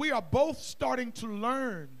 but we are both starting to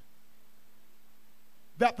learn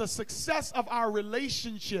that the success of our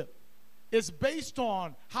relationship is based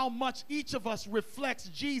on how much each of us reflects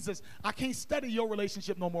Jesus. I can't study your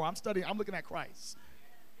relationship no more. I'm looking at Christ.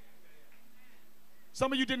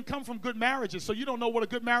 Some of you didn't come from good marriages, so you don't know what a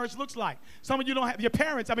good marriage looks like. Some of you don't have your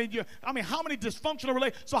parents. I mean, how many dysfunctional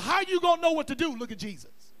relationships? So how are you going to know what to do? Look at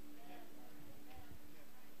Jesus.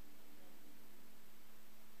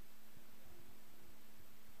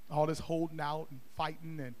 All this holding out and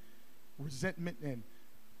fighting and resentment and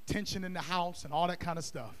tension in the house and all that kind of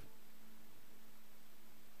stuff.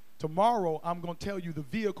 Tomorrow, I'm going to tell you the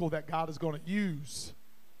vehicle that God is going to use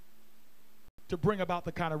to bring about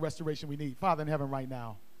the kind of restoration we need. Father in heaven, right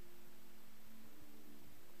now,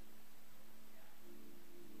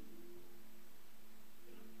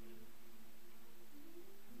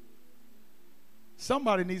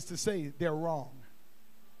 somebody needs to say they're wrong.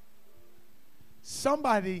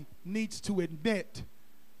 Somebody needs to admit,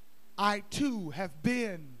 I too have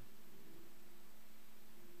been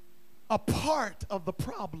a part of the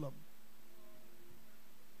problem.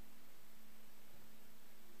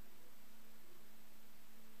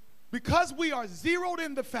 Because we are zeroed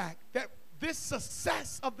in the fact that this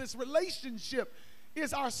success of this relationship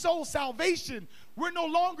is our soul salvation, we're no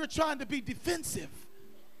longer trying to be defensive.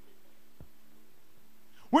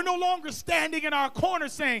 We're no longer standing in our corner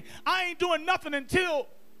saying, I ain't doing nothing until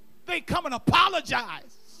they come and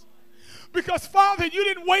apologize. Because, Father, you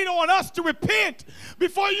didn't wait on us to repent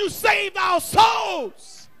before you saved our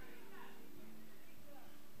souls.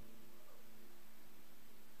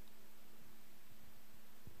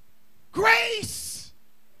 Grace.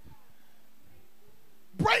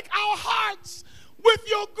 Break our hearts with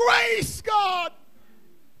your grace, God.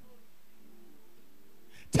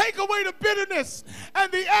 Take away the bitterness and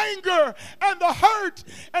the anger and the hurt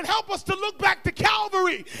and help us to look back to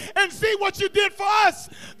Calvary and see what you did for us.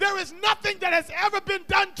 There is nothing that has ever been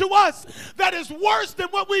done to us that is worse than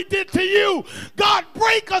what we did to you. God,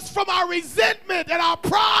 break us from our resentment and our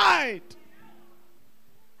pride.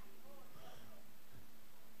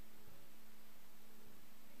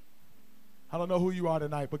 I don't know who you are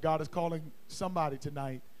tonight, but God is calling somebody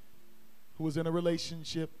tonight who is in a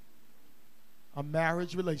relationship, a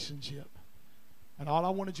marriage relationship. And all I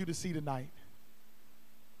wanted you to see tonight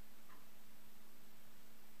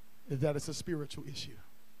is that it's a spiritual issue.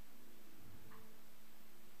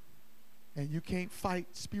 And you can't fight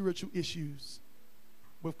spiritual issues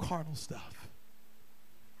with carnal stuff.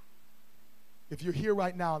 If you're here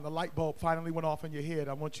right now and the light bulb finally went off in your head,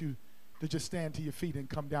 I want you to just stand to your feet and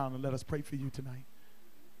come down and let us pray for you tonight.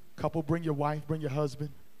 Couple, bring your wife, bring your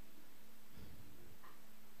husband.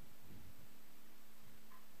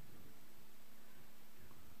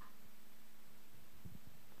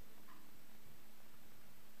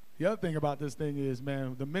 The other thing about this thing is,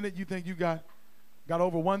 man, the minute you think you got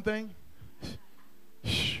over one thing,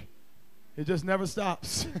 it just never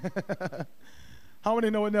stops. How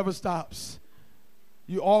many know it never stops?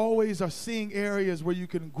 You always are seeing areas where you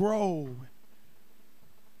can grow,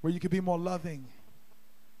 where you can be more loving.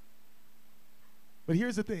 But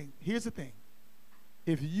here's the thing.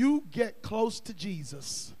 If you get close to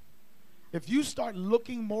Jesus, if you start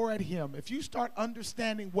looking more at him, if you start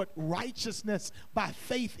understanding what righteousness by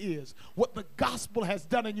faith is, what the gospel has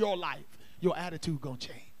done in your life, your attitude gonna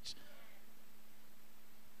change.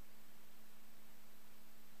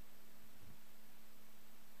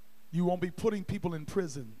 You won't be putting people in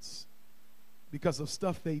prisons because of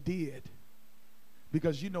stuff they did,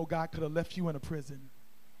 because you know God could have left you in a prison.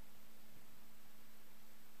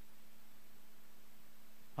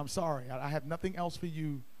 I'm sorry, I have nothing else for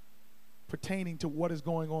you pertaining to what is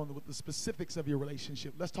going on with the specifics of your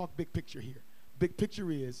relationship. Let's talk big picture here. Big picture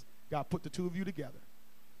is God put the two of you together.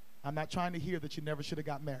 I'm not trying to hear that you never should have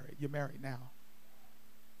got married. You're married now.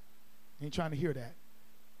 I ain't trying to hear that.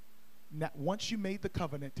 Now, once you made the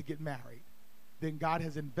covenant to get married, then God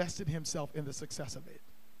has invested himself in the success of it.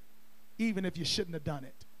 Even if you shouldn't have done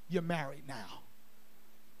it, you're married now.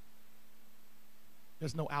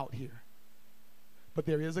 There's no out here. But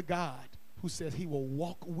there is a God who says he will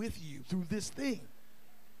walk with you through this thing.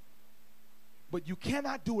 But you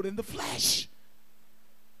cannot do it in the flesh.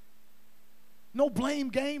 No blame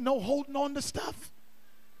game, no holding on to stuff.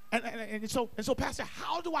 And so, Pastor,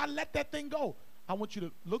 how do I let that thing go? I want you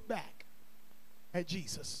to look back at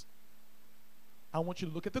Jesus. I want you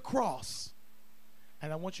to look at the cross.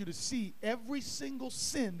 And I want you to see every single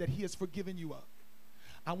sin that he has forgiven you of.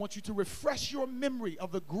 I want you to refresh your memory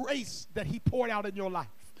of the grace that he poured out in your life.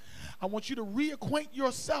 I want you to reacquaint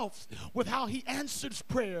yourself with how he answers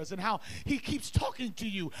prayers and how he keeps talking to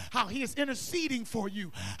you, how he is interceding for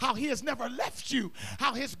you, how he has never left you,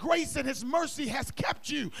 how his grace and his mercy has kept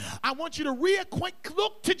you. I want you to reacquaint,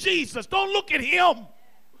 look to Jesus. Don't look at him.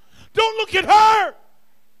 Don't look at her.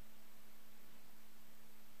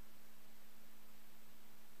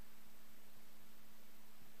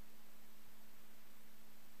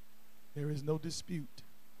 There is no dispute.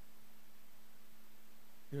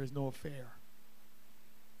 There is no affair.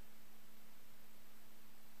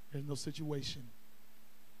 There's no situation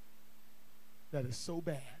that is so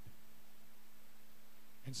bad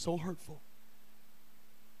and so hurtful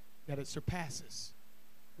that it surpasses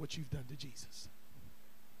what you've done to Jesus.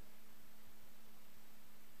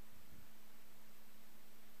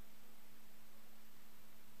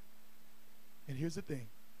 And here's the thing.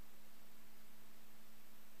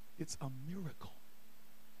 It's a miracle.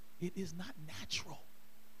 It is not natural.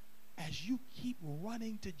 As you keep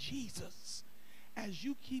running to Jesus, as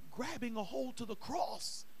you keep grabbing a hold to the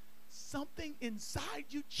cross, something inside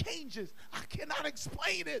you changes. I cannot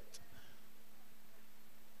explain it.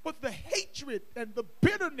 But the hatred and the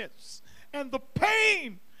bitterness and the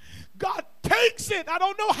pain, God takes it. I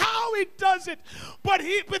don't know how he does it, but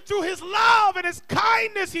through his love and his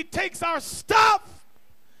kindness, he takes our stuff.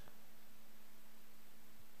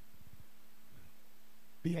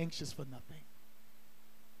 Be anxious for nothing,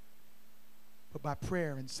 but by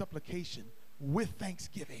prayer and supplication with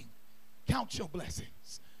thanksgiving, count your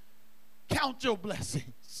blessings. Count your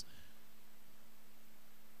blessings.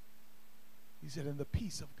 He said, and the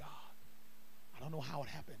peace of God, I don't know how it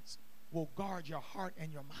happens, will guard your heart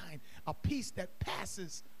and your mind, a peace that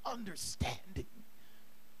passes understanding.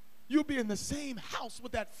 You'll be in the same house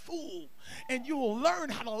with that fool, and you will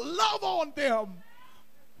learn how to love on them.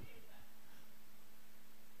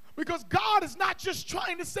 Because God is not just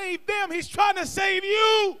trying to save them, he's trying to save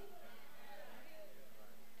you.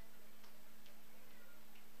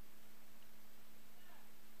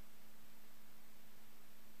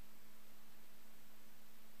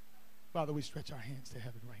 Father, we stretch our hands to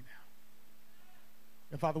heaven right now.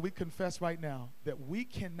 And Father, we confess right now that we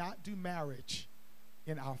cannot do marriage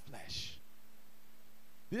in our flesh.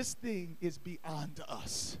 This thing is beyond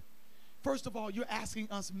us. First of all, you're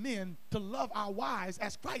asking us men to love our wives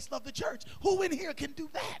as Christ loved the church. Who in here can do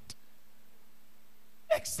that?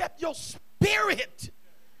 Except your spirit.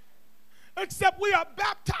 Except we are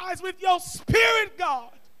baptized with your spirit,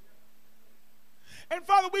 God. And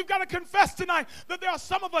Father, we've got to confess tonight that there are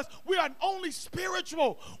some of us, we are only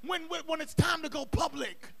spiritual when it's time to go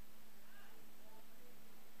public.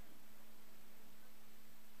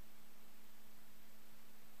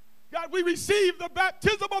 God, we receive the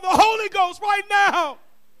baptism of the Holy Ghost right now.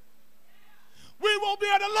 We won't be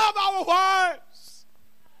able to love our wives.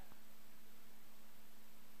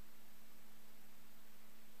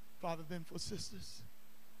 Father, then for sisters,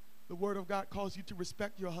 The word of God calls you to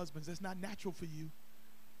respect your husbands. That's not natural for you.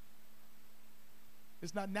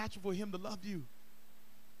 It's not natural for him to love you.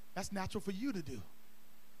 That's natural for you to do.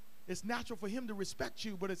 It's natural for him to respect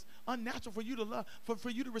you, but it's unnatural for you to love, for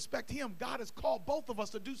you to respect him. God has called both of us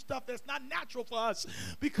to do stuff that's not natural for us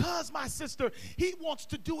because, my sister, he wants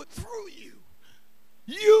to do it through you.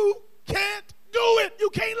 You can't do it. You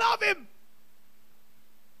can't love him.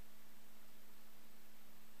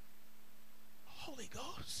 Holy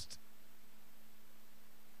Ghost.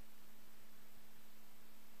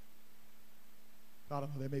 I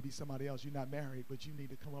don't know, there may be somebody else. You're not married, but you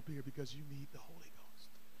need to come up here because you need the Holy Ghost.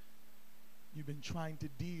 You've been trying to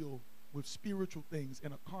deal with spiritual things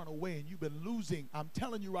in a carnal way, and you've been losing. I'm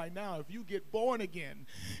telling you right now, if you get born again,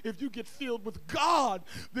 if you get filled with God,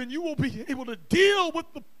 then you will be able to deal with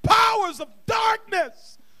the powers of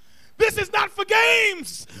darkness. This is not for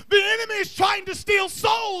games. The enemy is trying to steal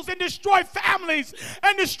souls and destroy families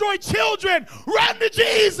and destroy children. Run to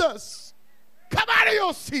Jesus. Come out of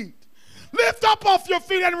your seat. Lift up off your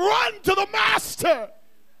feet and run to the Master.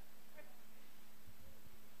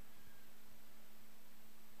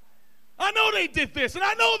 I know they did this and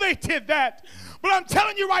I know they did that, but I'm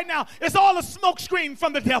telling you right now, it's all a smoke screen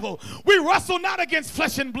from the devil. We wrestle not against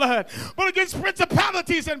flesh and blood, but against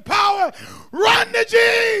principalities and power. Run to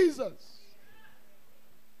Jesus.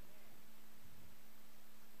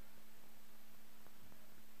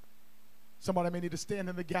 Somebody may need to stand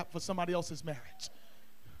in the gap for somebody else's marriage.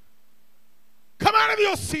 Come out of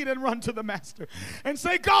your seat and run to the Master and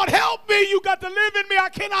say, God, help me. You got to live in me. I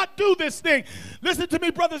cannot do this thing. Listen to me,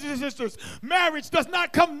 brothers and sisters. Marriage does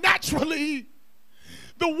not come naturally.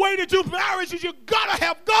 The way to do marriage is you got to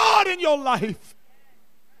have God in your life.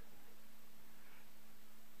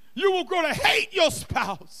 You will grow to hate your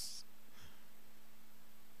spouse.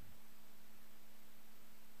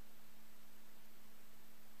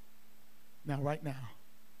 Now, right now,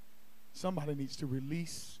 somebody needs to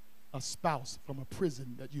release a spouse from a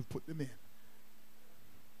prison that you've put them in.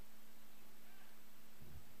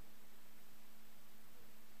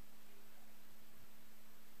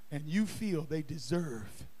 And you feel they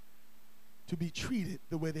deserve to be treated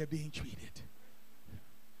the way they're being treated.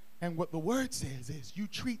 And what the word says is you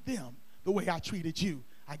treat them the way I treated you.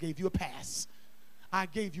 I gave you a pass. I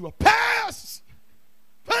gave you a pass.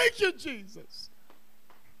 Thank you, Jesus.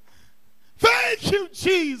 Thank you,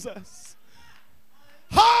 Jesus.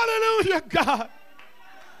 Hallelujah, God.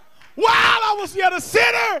 While I was yet a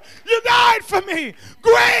sinner, you died for me.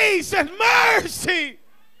 Grace and mercy.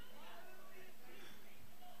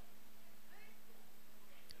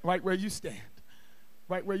 Right where you stand.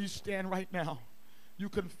 Right where you stand right now. You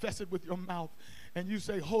confess it with your mouth and you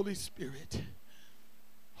say, Holy Spirit,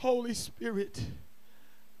 Holy Spirit,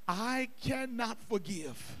 I cannot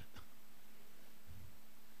forgive.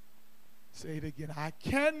 Say it again. I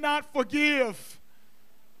cannot forgive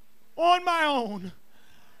on my own.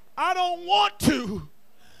 I don't want to.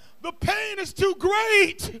 The pain is too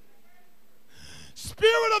great.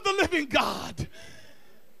 Spirit of the living God,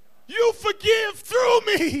 you forgive through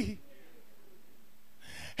me.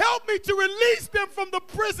 Help me to release them from the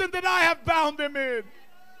prison that I have bound them in.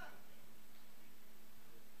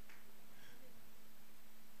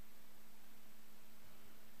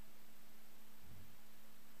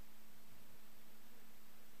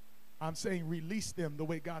 I'm saying release them the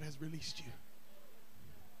way God has released you.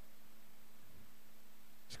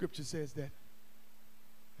 Scripture says that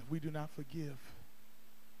if we do not forgive,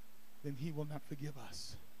 then he will not forgive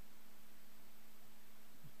us.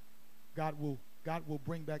 God will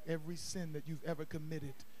bring back every sin that you've ever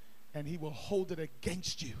committed, and he will hold it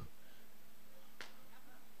against you.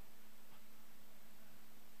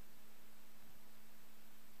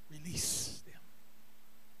 Release them.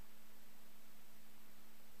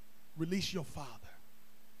 Release your father.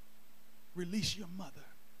 Release your mother.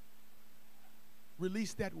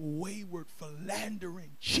 Release that wayward, philandering,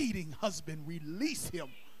 cheating husband. Release him.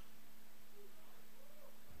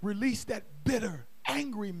 Release that bitter,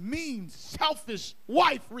 angry, mean, selfish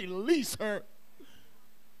wife. Release her.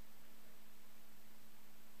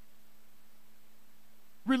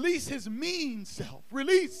 Release his mean self.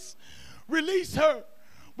 Release her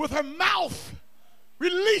with her mouth.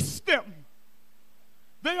 Release them.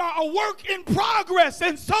 They are a work in progress,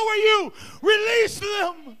 and so are you. Release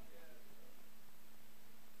them.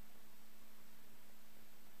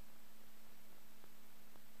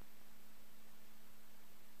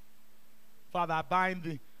 Father, I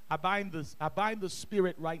bind the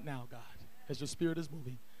spirit right now, God, as your spirit is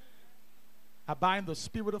moving. I bind the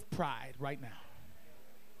spirit of pride right now.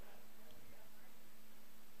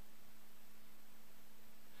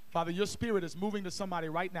 Father, your spirit is moving to somebody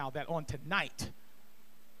right now that on tonight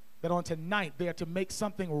they are to make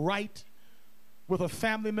something right with a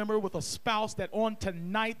family member, with a spouse, that on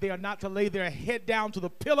tonight they are not to lay their head down to the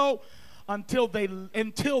pillow until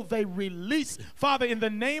they release. Father, in the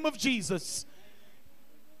name of Jesus,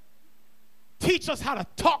 teach us how to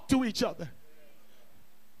talk to each other.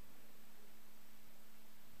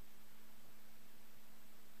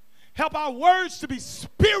 Help our words to be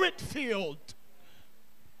spirit-filled.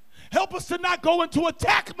 Help us to not go into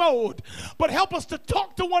attack mode, but help us to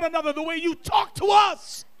talk to one another the way you talk to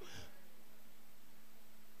us.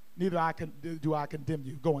 Neither do I condemn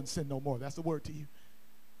you. Go and sin no more. That's the word to you.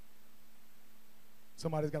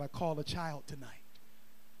 Somebody's got to call a child tonight.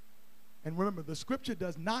 And remember, the scripture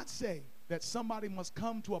does not say that somebody must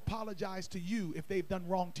come to apologize to you if they've done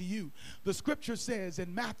wrong to you. The scripture says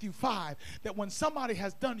in Matthew 5 that when somebody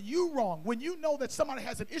has done you wrong, when you know that somebody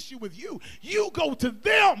has an issue with you, you go to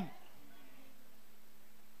them.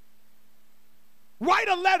 Write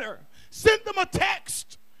a letter, send them a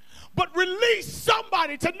text, but release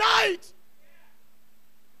somebody tonight.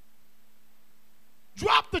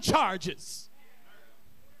 Drop the charges.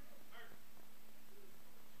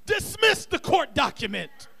 Dismiss the court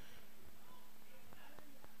document.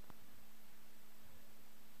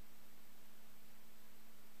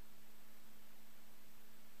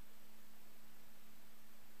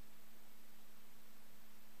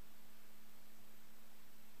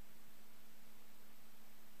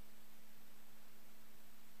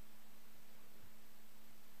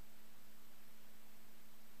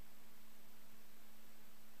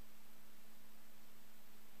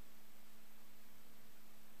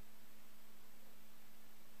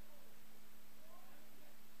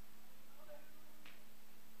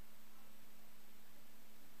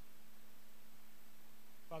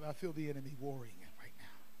 Father, I feel the enemy warring right now.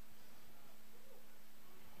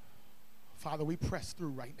 Father, we press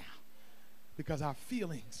through right now because our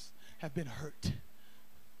feelings have been hurt.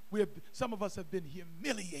 Some of us have been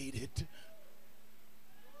humiliated,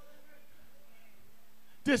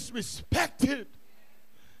 disrespected,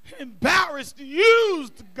 embarrassed,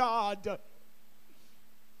 used, God.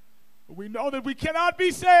 We know that we cannot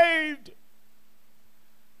be saved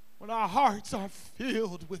when our hearts are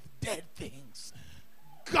filled with dead things.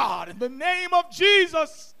 God, in the name of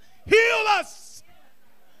Jesus, heal us.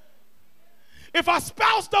 If our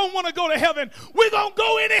spouse don't want to go to heaven, we're going to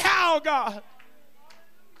go anyhow, God.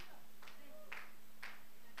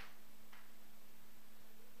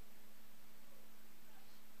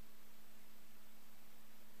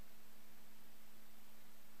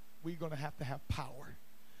 We're going to have power.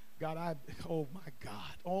 God, oh my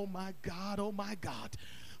God, oh my God, oh my God.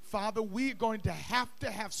 Father, we're going to have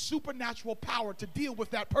supernatural power to deal with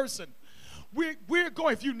that person. We're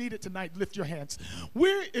going, if you need it tonight, lift your hands.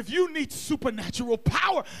 If you need supernatural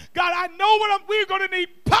power, God, I know we're going to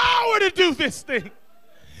need power to do this thing.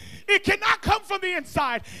 It cannot come from the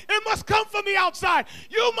inside. It must come from the outside.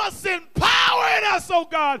 You must send power in us, oh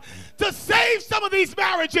God, to save some of these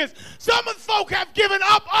marriages. Some of the folk have given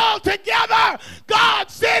up altogether.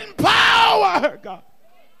 God, send power, God.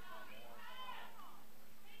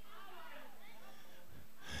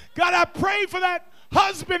 God, I pray for that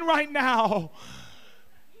husband right now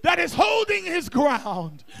that is holding his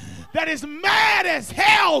ground, that is mad as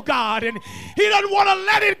hell, God, and he doesn't want to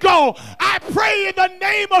let it go. I pray in the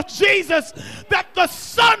name of Jesus that the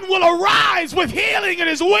sun will arise with healing in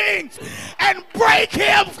his wings and break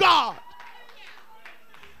him, God.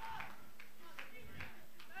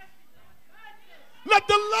 Let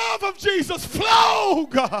the love of Jesus flow,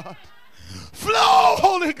 God. Flow,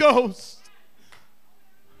 Holy Ghost.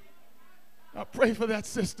 I pray for that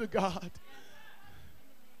sister, God.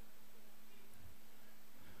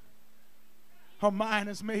 Her mind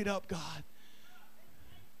is made up, God.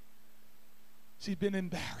 She's been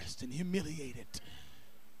embarrassed and humiliated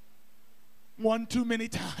one too many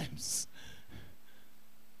times.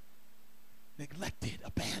 Neglected,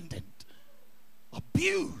 abandoned,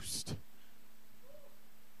 abused.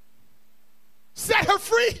 Set her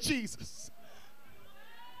free, Jesus.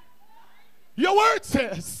 Your word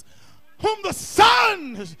says, whom the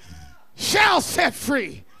Son shall set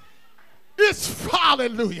free is,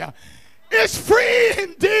 hallelujah, is free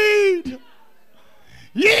indeed.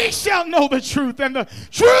 Ye shall know the truth, and the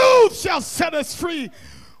truth shall set us free.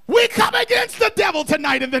 We come against the devil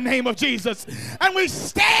tonight in the name of Jesus, and we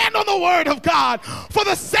stand on the word of God for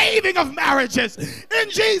the saving of marriages.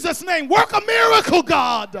 In Jesus' name, work a miracle,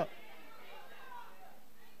 God.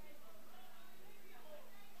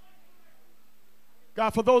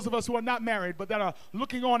 God, for those of us who are not married, but that are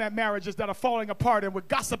looking on at marriages that are falling apart and we're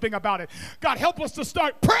gossiping about it, God, help us to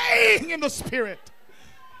start praying in the Spirit.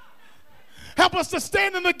 Help us to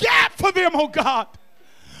stand in the gap for them, oh God.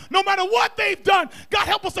 No matter what they've done, God,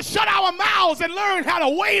 help us to shut our mouths and learn how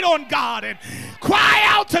to wait on God and cry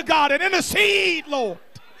out to God and intercede, Lord.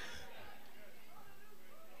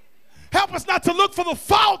 Help us not to look for the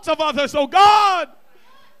faults of others, oh God.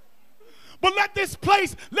 But let this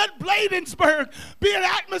place, let Bladensburg be an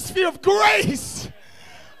atmosphere of grace.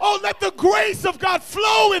 Oh, let the grace of God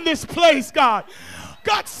flow in this place, God.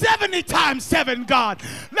 God, 70 times 7, God.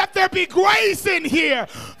 Let there be grace in here.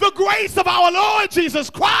 The grace of our Lord Jesus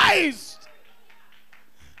Christ.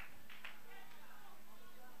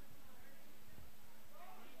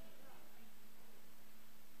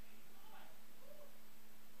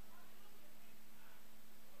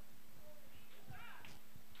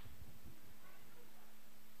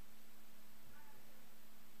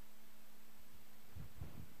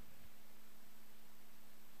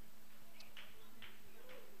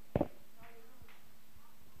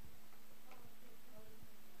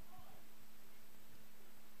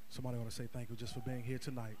 Somebody want to say thank you just for being here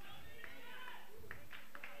tonight.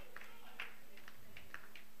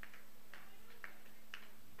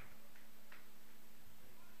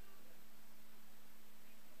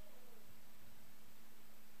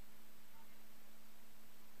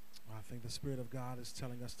 I think the Spirit of God is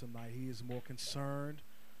telling us tonight He is more concerned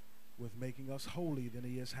with making us holy than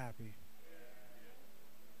He is happy.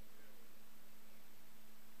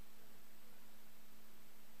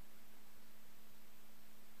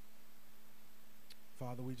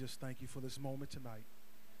 Father, we just thank you for this moment tonight.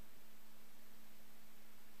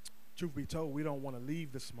 Truth be told, we don't want to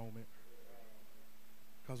leave this moment,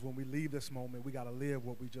 because when we leave this moment, we got to live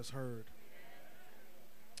what we just heard.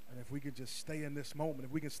 And if we can just stay in this moment,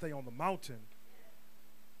 if we can stay on the mountain,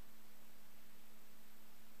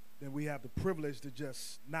 then we have the privilege to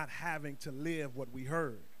just not having to live what we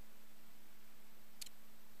heard.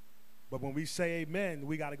 But when we say amen,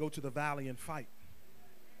 we got to go to the valley and fight.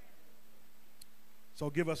 So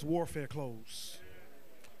give us warfare clothes.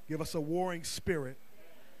 Give us a warring spirit.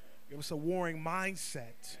 Give us a warring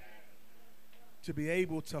mindset to be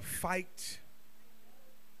able to fight.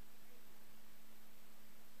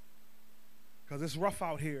 Because it's rough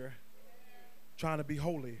out here trying to be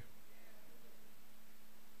holy.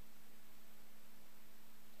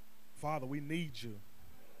 Father, we need you.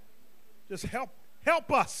 Just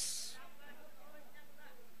help us.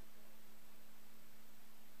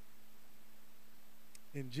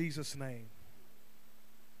 In Jesus' name,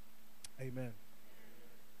 amen.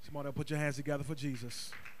 Somebody put your hands together for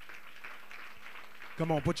Jesus.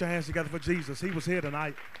 Come on, put your hands together for Jesus. He was here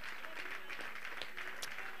tonight.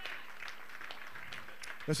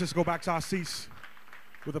 Let's just go back to our seats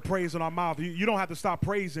with a praise in our mouth. You don't have to stop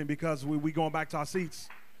praising because we going back to our seats.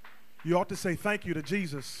 You ought to say thank you to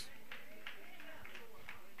Jesus.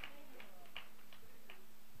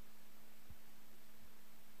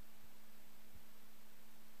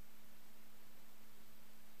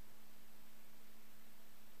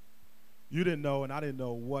 You didn't know, and I didn't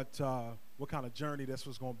know what kind of journey this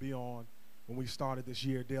was going to be on when we started this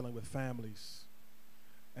year dealing with families.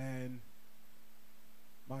 And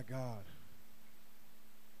my God,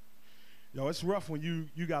 yo, it's rough when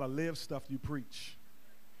you got to live stuff you preach.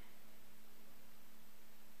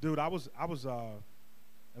 Dude, I was, and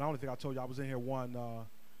I don't think I told you, I was in here one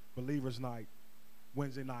Believers Night,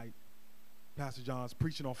 Wednesday night, Pastor John's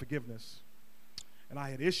preaching on forgiveness. And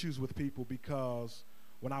I had issues with people because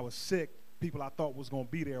when I was sick, people I thought was going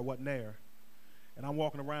to be there wasn't there. And I'm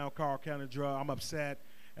walking around Carl County Drug, I'm upset,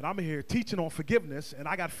 and I'm in here teaching on forgiveness, and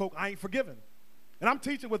I got folk I ain't forgiven. And I'm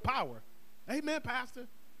teaching with power. Amen, Pastor.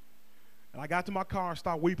 And I got to my car and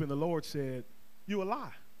started weeping. The Lord said, you a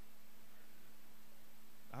lie.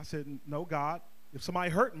 I said, no, God, if somebody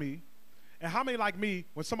hurt me, and how many like me,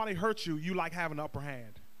 when somebody hurts you, you like having an upper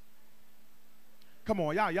hand? Come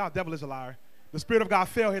on, y'all devil is a liar. The Spirit of God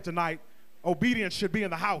fell here tonight. Obedience should be in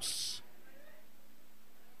the house.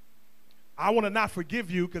 I want to not forgive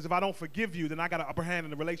you, because if I don't forgive you, then I got an upper hand in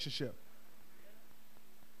the relationship.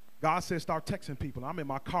 God says start texting people. I'm in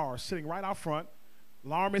my car sitting right out front.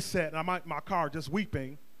 Alarm is set, and I'm in my car just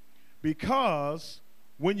weeping, because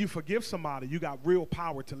when you forgive somebody, you got real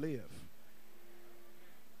power to live.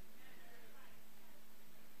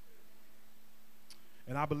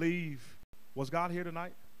 And I believe, was God here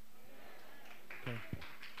tonight? Okay.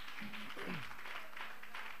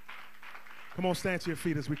 Come on, stand to your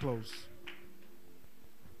feet as we close.